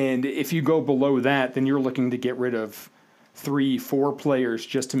if you go below that, then you're looking to get rid of 3-4 players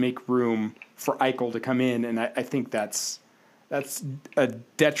just to make room for Eichel to come in. And I think that's a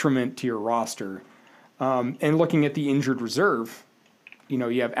detriment to your roster. And looking at the injured reserve,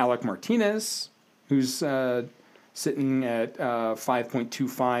 you have Alec Martinez, who's sitting at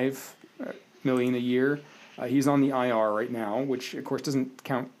 $5.25 million a year. He's on the IR right now, which of course doesn't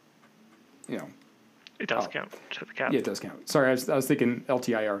count. It does count to the cap. Yeah, it does count. Sorry, I was thinking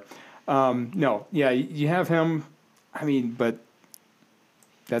LTIR. No, yeah, you have him. I mean, but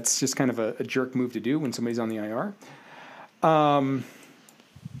that's just kind of a jerk move to do when somebody's on the IR.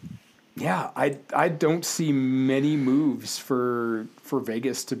 Yeah, I don't see many moves for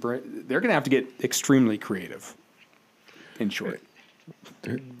Vegas to bring. They're going to have to get extremely creative. In short,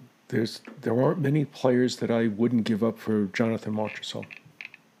 There aren't many players that I wouldn't give up for Jonathan Marchessault.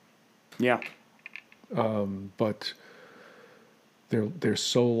 Yeah, But they're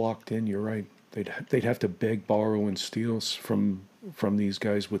so locked in. You're right. They'd have to beg, borrow, and steal from these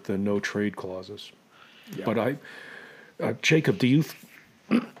guys with the no trade clauses. yeah. But Jacob, do you?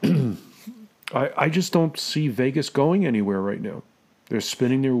 I just don't see Vegas going anywhere right now. They're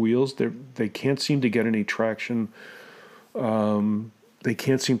spinning their wheels. They can't seem to get any traction. They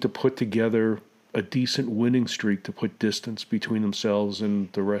can't seem to put together a decent winning streak to put distance between themselves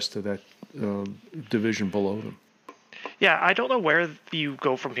and the rest of that division below them. Yeah, I don't know where you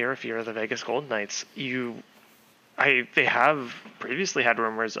go from here if you're the Vegas Golden Knights. They have previously had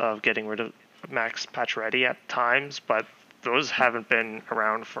rumors of getting rid of Max Pacioretty at times, but those haven't been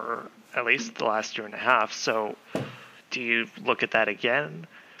around for at least the last year and a half. So do you look at that again?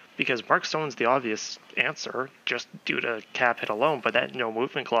 Because Mark Stone's the obvious answer just due to cap hit alone, but that no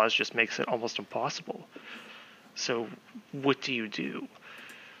movement clause just makes it almost impossible. So what do you do?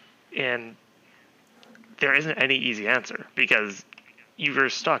 And there isn't any easy answer because you're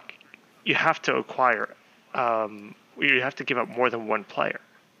stuck. You have to acquire, you have to give up more than one player.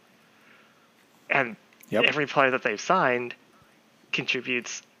 And every player that they've signed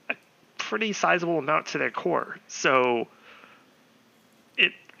contributes a pretty sizable amount to their core. So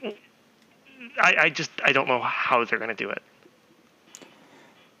I don't know how they're going to do it.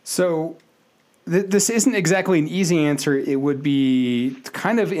 So this isn't exactly an easy answer. It would be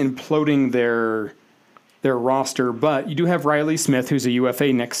kind of imploding their roster, but you do have Riley Smith, who's a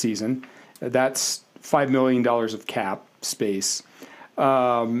UFA next season. That's $5 million of cap space.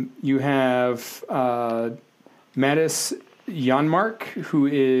 You have Mattis Janmark, who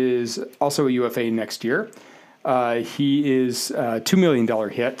is also a UFA next year. He is a $2 million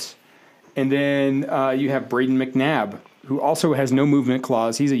hit. And then you have Braden McNabb, who also has no movement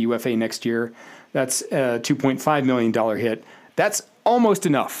clause. He's a UFA next year. That's a $2.5 million hit. That's almost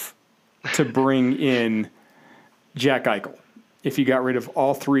enough to bring in Jack Eichel if you got rid of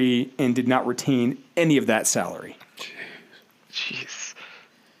all three and did not retain any of that salary. Jeez.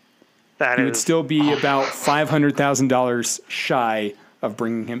 You would still be about $500,000 shy of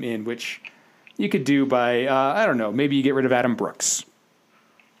bringing him in, which you could do by, I don't know, maybe you get rid of Adam Brooks.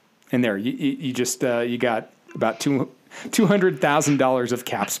 And there, you just you got about $200,000 of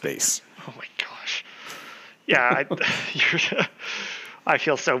cap space. Oh my gosh! Yeah, I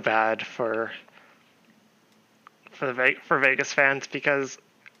feel so bad for Vegas fans because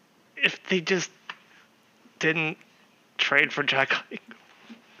if they just didn't trade for Jack,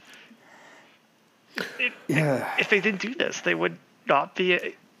 if they didn't do this, they would not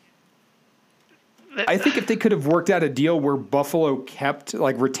be I think if they could have worked out a deal where Buffalo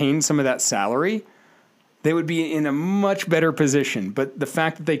retained some of that salary, they would be in a much better position. But the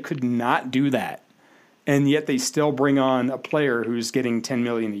fact that they could not do that, and yet they still bring on a player who's getting $10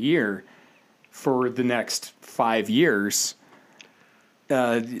 million a year for the next 5 years,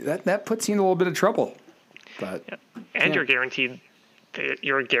 that puts you in a little bit of trouble. But and you're guaranteed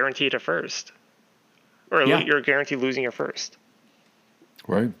a first, or you're guaranteed losing your first.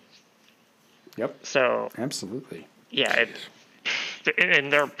 Right. Yep. So absolutely. Yeah, in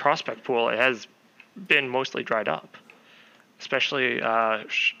their prospect pool, it has been mostly dried up, especially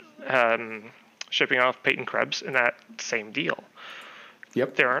shipping off Peyton Krebs in that same deal.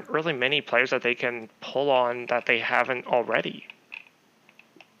 Yep. There aren't really many players that they can pull on that they haven't already.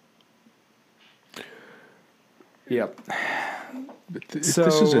 Yep. This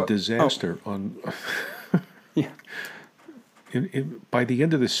is a disaster. Yeah. By the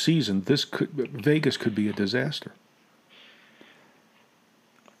end of the season, Vegas could be a disaster.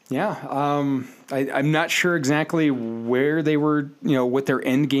 Yeah, I'm not sure exactly where they were, what their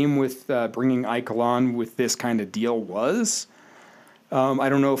end game with bringing Eichel on with this kind of deal was. I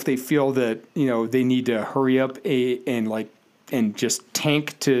don't know if they feel that, they need to hurry up and just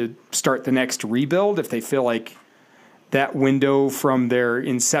tank to start the next rebuild. If they feel like that window from their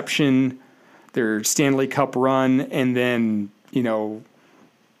inception, their Stanley Cup run, and then,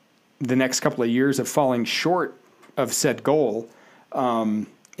 the next couple of years of falling short of said goal,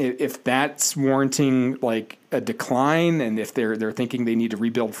 if that's warranting like a decline, and if they're thinking they need to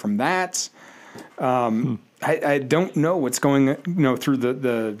rebuild from that, I don't know what's going through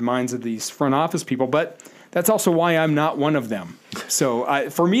the minds of these front office people, but that's also why I'm not one of them. So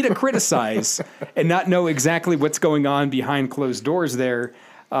for me to criticize and not know exactly what's going on behind closed doors there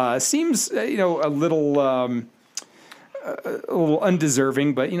seems a little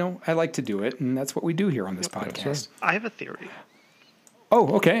undeserving, but I like to do it, and that's what we do here on this podcast. I have a theory.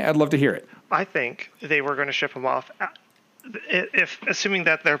 Oh, okay. I'd love to hear it. I think they were going to ship him off assuming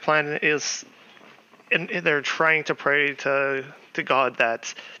that their plan is, and they're trying to pray to God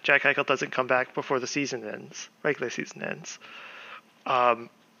that Jack Eichel doesn't come back before the season ends, regular season ends.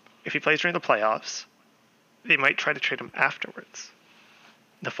 If he plays during the playoffs, they might try to trade him afterwards,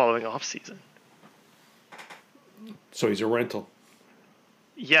 the following off season. So he's a rental.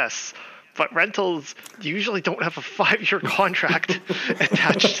 Yes, but rentals usually don't have a 5-year contract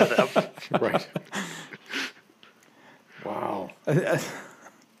attached to them. Right. Wow.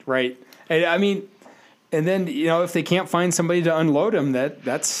 Right. I mean, and then, if they can't find somebody to unload him,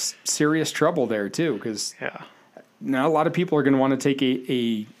 that's serious trouble there too, because now a lot of people are going to want to take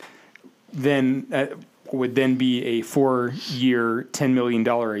would then be a 4-year, $10 million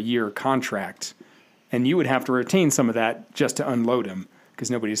a year contract. And you would have to retain some of that just to unload him, because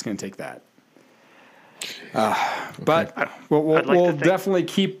nobody's going to take that. But we'll definitely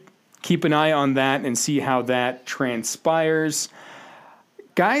keep an eye on that and see how that transpires.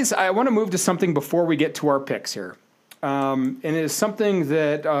 Guys, I want to move to something before we get to our picks here. And it is something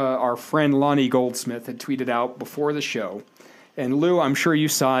that our friend Lonnie Goldsmith had tweeted out before the show. And Lou, I'm sure you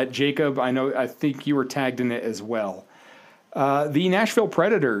saw it. Jacob, I think you were tagged in it as well. The Nashville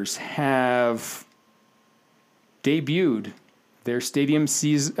Predators have debuted their Stadium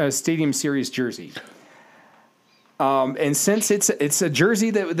Series jersey. And since it's a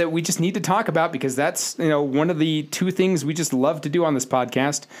jersey that we just need to talk about, because that's one of the two things we just love to do on this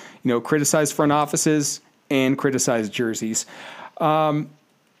podcast, criticize front offices and criticize jerseys. Guys,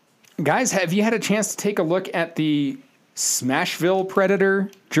 have you had a chance to take a look at the Smashville Predator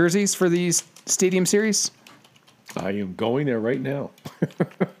jerseys for these Stadium Series? I am going there right now.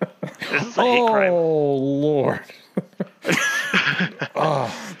 This is a hate crime. Oh, Lord.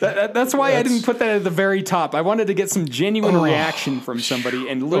 That's why I didn't put that at the very top. I wanted to get some genuine reaction from somebody.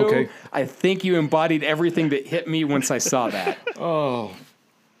 And Lou, I think you embodied everything that hit me once I saw that. Oh.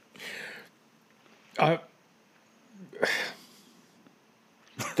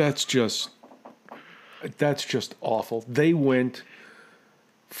 That's just awful. They went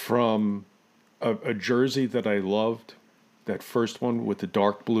from a jersey that I loved, that first one with the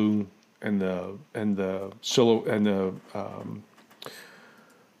dark blue and the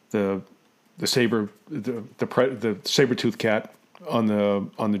saber-toothed cat on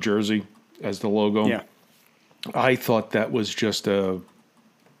the jersey as the logo. Yeah. I thought that was just there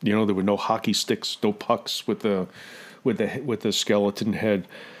were no hockey sticks, no pucks with the skeleton head.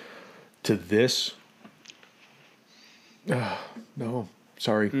 To this, no,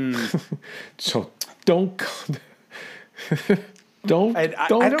 sorry. So don't. Don't I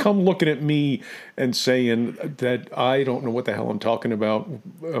don't come looking at me and saying that I don't know what the hell I'm talking about.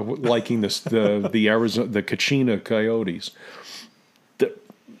 Liking this the Arizona the Kachina Coyotes.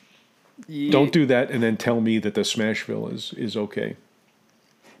 Don't do that and then tell me that the Smashville is okay.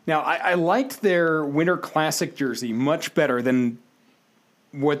 Now, I liked their Winter Classic jersey much better than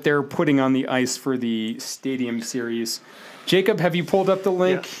what they're putting on the ice for the Stadium Series. Jacob, have you pulled up the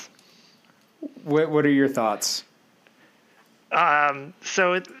link? Yes. What are your thoughts?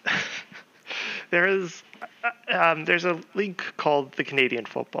 So there's a league called the Canadian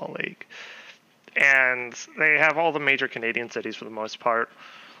Football League, and they have all the major Canadian cities for the most part.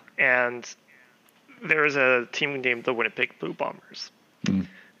 And there is a team named the Winnipeg Blue Bombers,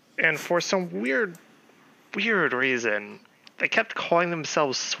 and for some weird reason, they kept calling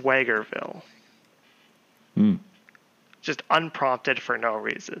themselves Swaggerville, just unprompted for no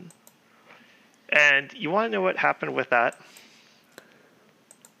reason. And you want to know what happened with that?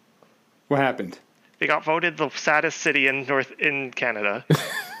 What happened? They got voted the saddest city in Canada.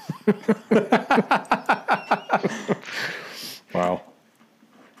 Wow.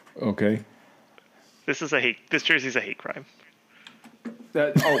 Okay. This jersey's a hate crime.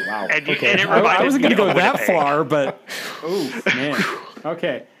 Oh, wow. And Okay. it I wasn't going to reminded go me of that Winnipeg. far, but... Oh, man.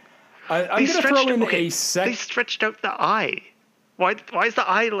 Okay. I'm going to throw in a They second... stretched out the eye. Why is the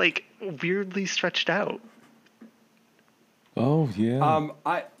eye, like, weirdly stretched out? Oh yeah.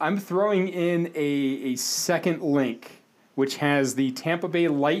 I'm throwing in a second link, which has the Tampa Bay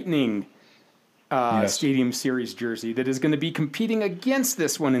Lightning Yes. Stadium Series jersey that is going to be competing against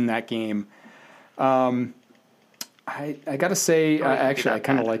this one in that game. I got to say, actually, I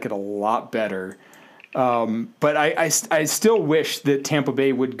kind of like it a lot better. But I still wish that Tampa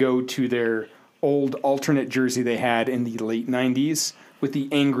Bay would go to their old alternate jersey they had in the late 90s with the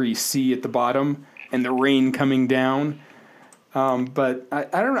angry sea at the bottom and the rain coming down. But I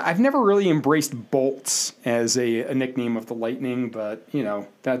don't know. I've never really embraced Bolts as a nickname of the Lightning, but you know,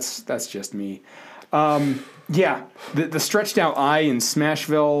 that's just me. Yeah, the stretched out eye in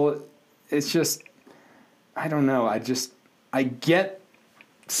Smashville, it's just, I don't know. I get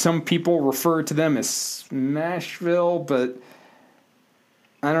some people refer to them as Smashville, but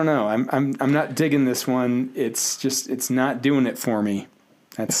I don't know. I'm not digging this one. It's not doing it for me.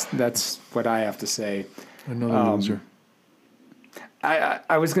 That's what I have to say. Another loser.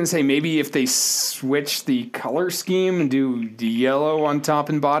 I was going to say maybe if they switch the color scheme and do the yellow on top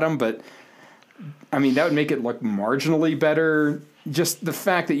and bottom, but I mean, that would make it look marginally better. Just the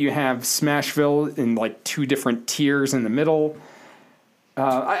fact that you have Smashville in like two different tiers in the middle.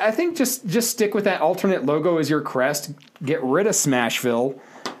 I think just stick with that alternate logo as your crest, get rid of Smashville,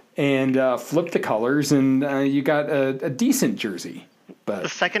 and flip the colors, and you got a decent jersey. The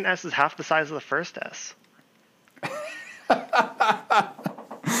But second S is half the size of the first S.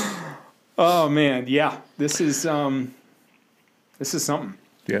 oh man, yeah, this is something.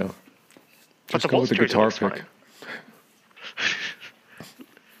 Yeah. But Just the go with Bolts the jersey guitar looks pick. fine.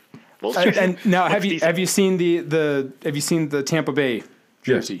 Bolts jersey And now, looks have decent. you seen the Tampa Bay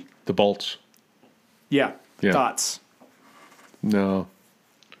jersey? Yes. The Bolts. Yeah. Yeah. Thoughts? No.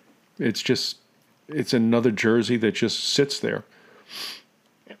 It's another jersey that just sits there.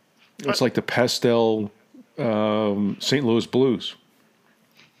 It's like the pastel St. Louis Blues.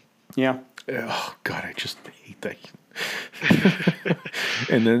 Yeah. Oh God, I just hate that.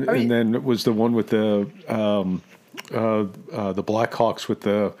 and then it was the one with the Blackhawks with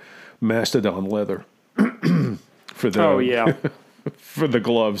the mastodon leather for the Oh yeah. for the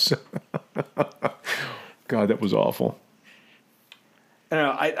gloves. God, that was awful. I don't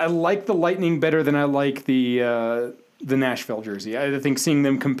know, I like the Lightning better than I like the Nashville jersey. I think seeing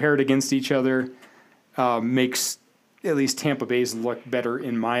them compared against each other makes at least Tampa Bay's look better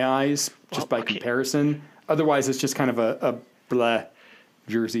in my eyes, just by comparison. Otherwise, it's just kind of a blah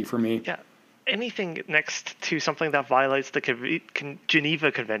jersey for me. Yeah. Anything next to something that violates the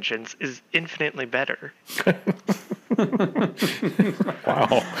Geneva Conventions is infinitely better.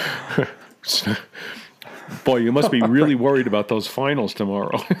 Wow. Boy, you must be really worried about those finals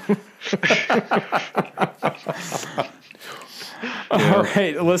tomorrow. All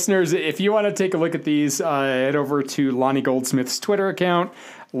right, listeners, if you want to take a look at these, head over to Lonnie Goldsmith's Twitter account,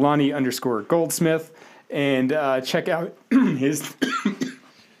 Lonnie_Goldsmith, and check out his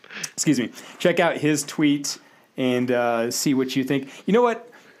check out his tweet and see what you think. You know what?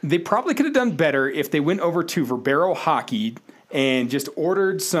 They probably could have done better if they went over to Verbero Hockey and just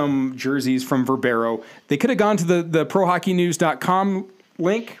ordered some jerseys from Verbero. They could have gone to the prohockeynews.com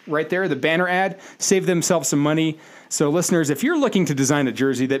link right there, the banner ad, save themselves some money. So listeners, if you're looking to design a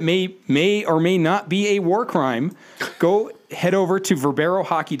jersey that may or may not be a war crime, go head over to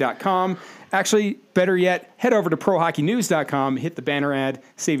verberohockey.com. Actually, better yet, head over to prohockeynews.com, hit the banner ad,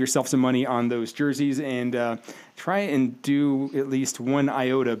 save yourself some money on those jerseys, and try and do at least one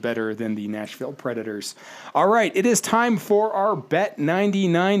iota better than the Nashville Predators. All right, it is time for our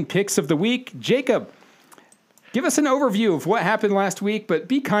Bet99 picks of the week. Jacob, give us an overview of what happened last week, but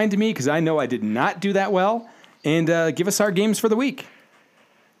be kind to me because I know I did not do that well, and give us our games for the week.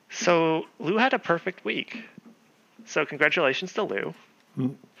 So Lou had a perfect week. So congratulations to Lou.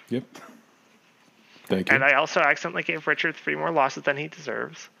 Yep. Thank you. And I also accidentally gave Richard 3 more losses than he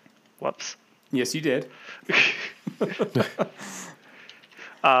deserves. Whoops. Yes, you did.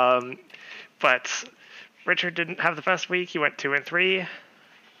 But Richard didn't have the best week. He went 2-3,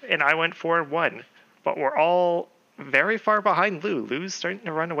 and I went 4-1. But we're all very far behind Lou. Lou's starting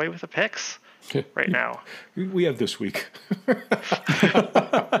to run away with the picks right now. We have this week.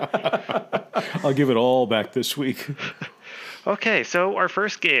 I'll give it all back this week. Okay, so our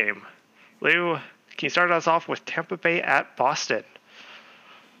first game. Lou, can you start us off with Tampa Bay at Boston?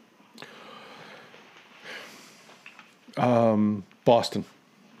 Boston.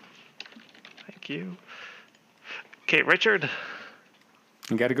 Thank you. Okay, Richard.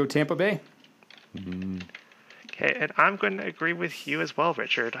 You got to go Tampa Bay. Okay, and I'm going to agree with you as well,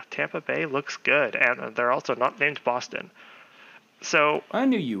 Richard. Tampa Bay looks good, and they're also not named Boston. So I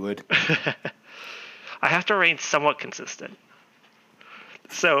knew you would. I have to remain somewhat consistent.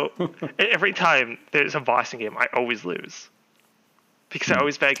 So every time there's a Boston game, I always lose. Because I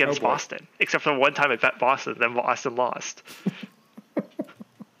always bet against Boston. Except for one time I bet Boston, then Boston lost.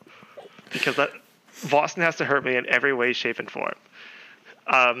 Because Boston has to hurt me in every way, shape, and form.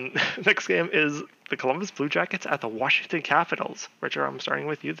 Next game is the Columbus Blue Jackets at the Washington Capitals. Richard, I'm starting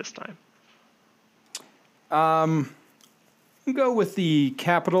with you this time. Go with the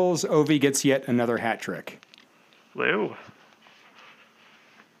Capitals. Ovi gets yet another hat trick. Lou.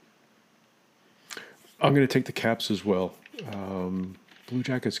 I'm going to take the Caps as well. Blue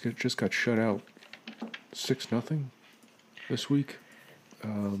Jackets just got shut out 6-0 this week.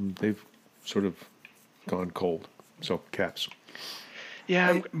 They've sort of gone cold. So, Caps.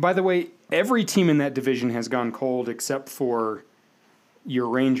 Yeah. By the way, every team in that division has gone cold except for your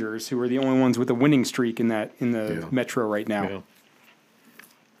Rangers, who are the only ones with a winning streak in the Metro right now.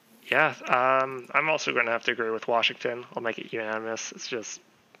 Yeah, I'm also going to have to agree with Washington. I'll make it unanimous. It's just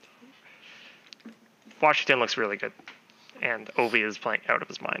Washington looks really good, and Ovi is playing out of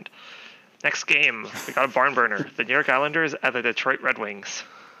his mind. Next game, we got a barn burner. The New York Islanders at the Detroit Red Wings.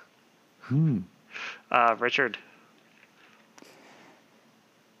 Richard.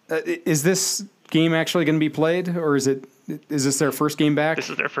 Is this game actually going to be played, or is this their first game back? This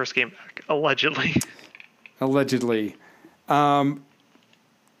is their first game back, allegedly. Allegedly.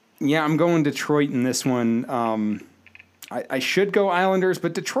 Yeah, I'm going Detroit in this one. I should go Islanders,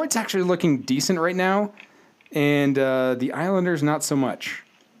 but Detroit's actually looking decent right now, and the Islanders not so much.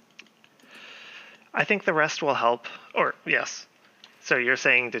 I think the rest will help. Or, yes. So you're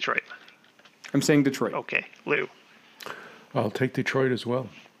saying Detroit. I'm saying Detroit. Okay, Lou. I'll take Detroit as well.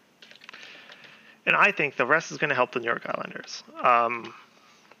 And I think the rest is going to help the New York Islanders.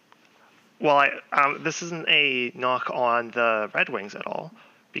 This isn't a knock on the Red Wings at all,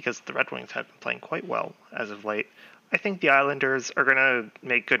 because the Red Wings have been playing quite well as of late. I think the Islanders are going to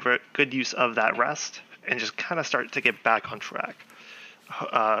make good use of that rest and just kind of start to get back on track.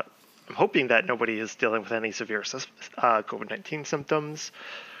 I'm hoping that nobody is dealing with any severe COVID-19 symptoms,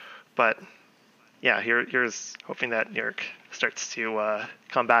 but yeah, here's hoping that New York starts to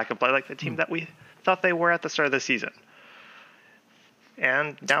come back and play like the team that we thought they were at the start of the season.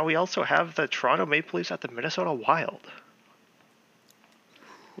 And now we also have the Toronto Maple Leafs at the Minnesota Wild.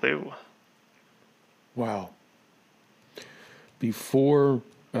 Lou. Wow. Before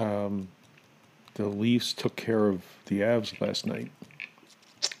the Leafs took care of the Avs last night,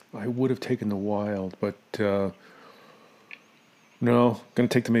 I would have taken the Wild, but no, going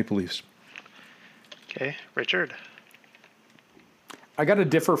to take the Maple Leafs. Okay, Richard. I got to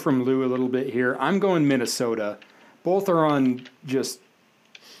differ from Lou a little bit here. I'm going Minnesota. Both are on just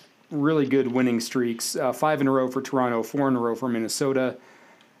really good winning streaks. 5 in a row for Toronto, 4 in a row for Minnesota.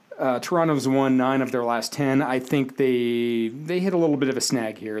 Toronto's won 9 of their last 10. I think they hit a little bit of a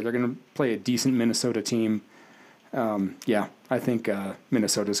snag here. They're going to play a decent Minnesota team. I think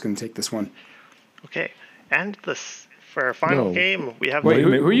Minnesota's going to take this one. Okay, and for our final game, we have... Wait,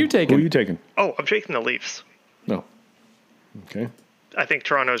 who are you taking? Who are you taking? Oh, I'm taking the Leafs. No. Okay. I think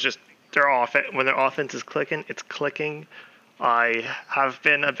Toronto's just... when their offense is clicking, it's clicking. I have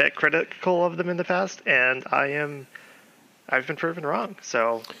been a bit critical of them in the past, and I've been proven wrong.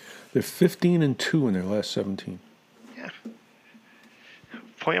 So they're 15-2 in their last 17. Yeah,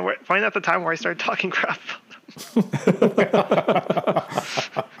 point at the time where I started talking crap.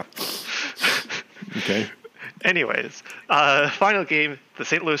 Okay. Anyways, final game, the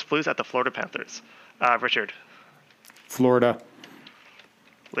St. Louis Blues at the Florida Panthers. Richard. Florida.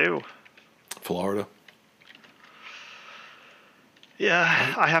 Lou. Florida.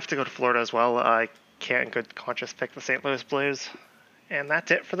 Yeah, I have to go to Florida as well. I can't in good conscience pick the St. Louis Blues. And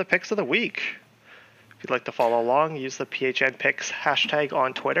that's it for the picks of the week. If you'd like to follow along, use the PHN Picks hashtag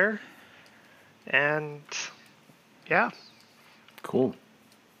on Twitter. And yeah. Cool.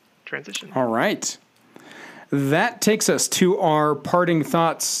 Transition. All right. That takes us to our parting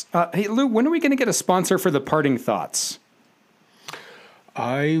thoughts. Hey, Lou, when are we going to get a sponsor for the parting thoughts?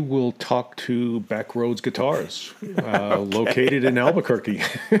 I will talk to Backroads Guitars, located in Albuquerque.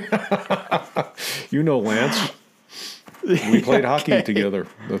 You know Lance. We played hockey together,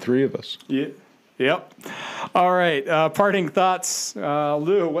 the three of us. Yeah. Yep. All right. Parting thoughts.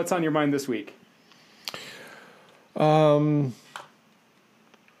 Lou, what's on your mind this week? Not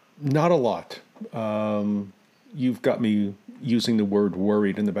a lot. You've got me using the word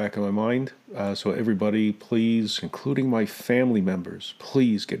worried in the back of my mind. So everybody, please, including my family members,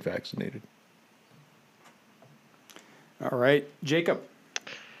 please get vaccinated. All right. Jacob.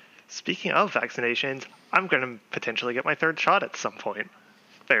 Speaking of vaccinations, I'm going to potentially get my third shot at some point.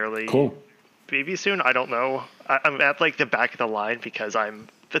 Fairly. Cool. Maybe soon. I don't know. I'm at like the back of the line because I'm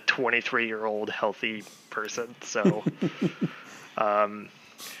the 23-year-old healthy person. So,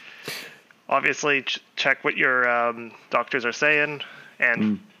 obviously, check what your doctors are saying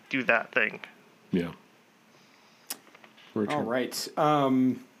and do that thing. Yeah. All right.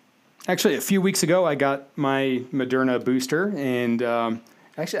 Actually, a few weeks ago, I got my Moderna booster, and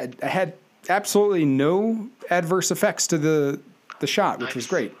actually, I had absolutely no adverse effects to the shot, which was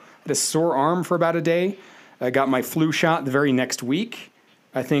great. I had a sore arm for about a day. I got my flu shot the very next week.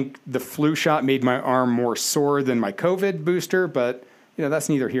 I think the flu shot made my arm more sore than my COVID booster, but that's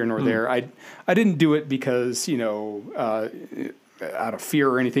neither here nor there. I didn't do it because out of fear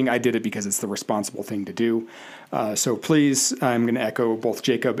or anything. I did it because it's the responsible thing to do. So please, I'm going to echo both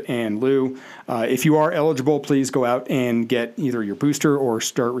Jacob and Lou. If you are eligible, please go out and get either your booster or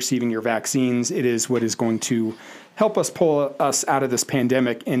start receiving your vaccines. It is what is going to help us pull us out of this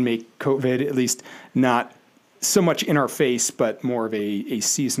pandemic and make COVID at least not so much in our face, but more of a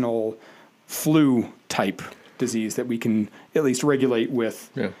seasonal flu type disease that we can at least regulate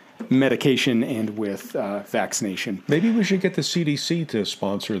with medication and with vaccination. Maybe we should get the CDC to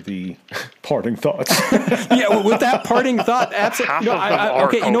sponsor the parting thoughts. Yeah, with that parting thought, absolutely.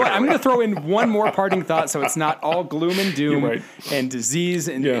 Okay, you know what? I'm going to throw in one more parting thought so it's not all gloom and doom and disease.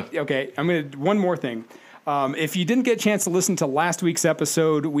 And okay, one more thing. If you didn't get a chance to listen to last week's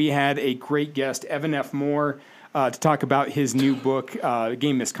episode, we had a great guest, Evan F. Moore, to talk about his new book,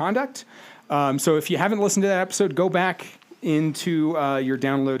 Game Misconduct. So if you haven't listened to that episode, go back into your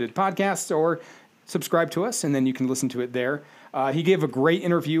downloaded podcasts or subscribe to us, and then you can listen to it there. He gave a great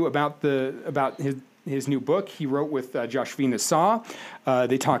interview about his new book he wrote with Joshvina Saw.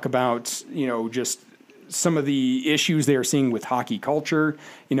 They talk about just some of the issues they are seeing with hockey culture,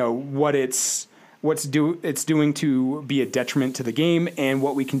 what it's doing to be a detriment to the game and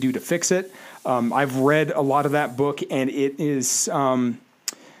what we can do to fix it. I've read a lot of that book, and it is,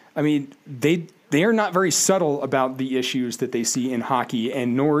 they are not very subtle about the issues that they see in hockey,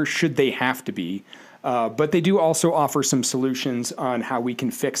 and nor should they have to be. But they do also offer some solutions on how we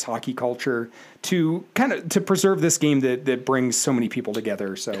can fix hockey culture to to preserve this game that brings so many people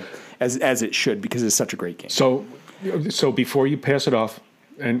together. So as it should, because it's such a great game. So before you pass it off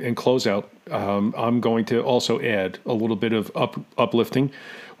and close out, I'm going to also add a little bit of uplifting.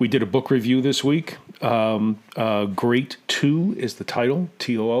 We did a book review this week. Great 2 is the title,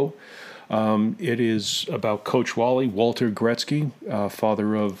 TOO. It is about Coach Walter Gretzky,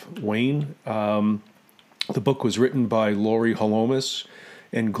 father of Wayne. The book was written by Laurie Holomis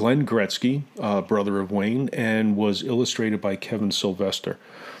and Glenn Gretzky, brother of Wayne, and was illustrated by Kevin Sylvester.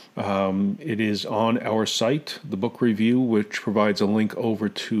 It is on our site, the book review, which provides a link over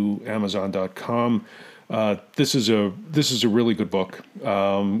to Amazon.com. This is a really good book,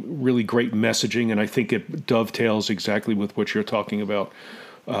 really great messaging, and I think it dovetails exactly with what you're talking about,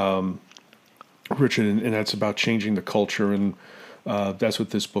 Richard, and that's about changing the culture, and that's what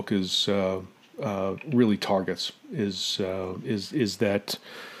this book is really targets is that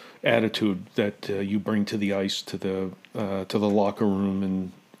attitude that you bring to the ice, to the locker room,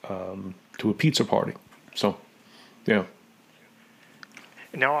 and to a pizza party. So, yeah.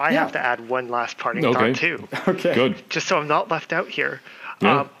 Now I have to add one last parting thought too. Okay. Good. Just so I'm not left out here.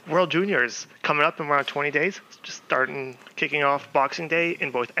 Yeah. World Juniors coming up in around 20 days. Just kicking off Boxing Day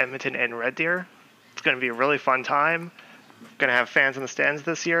in both Edmonton and Red Deer. It's going to be a really fun time. Going to have fans in the stands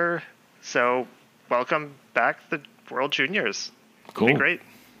this year. So welcome back the World Juniors. Cool. It'll be great.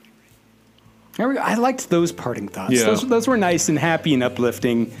 There we go. I liked those parting thoughts. Yeah. Those were nice and happy and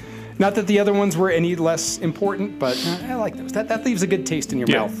uplifting. Not that the other ones were any less important, but I like those. That leaves a good taste in your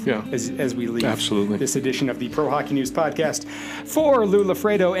mouth as we leave Absolutely. this edition of the Pro Hockey News Podcast. For Lou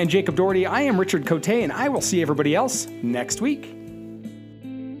Lafredo and Jacob Doherty, I am Richard Cote, and I will see everybody else next week.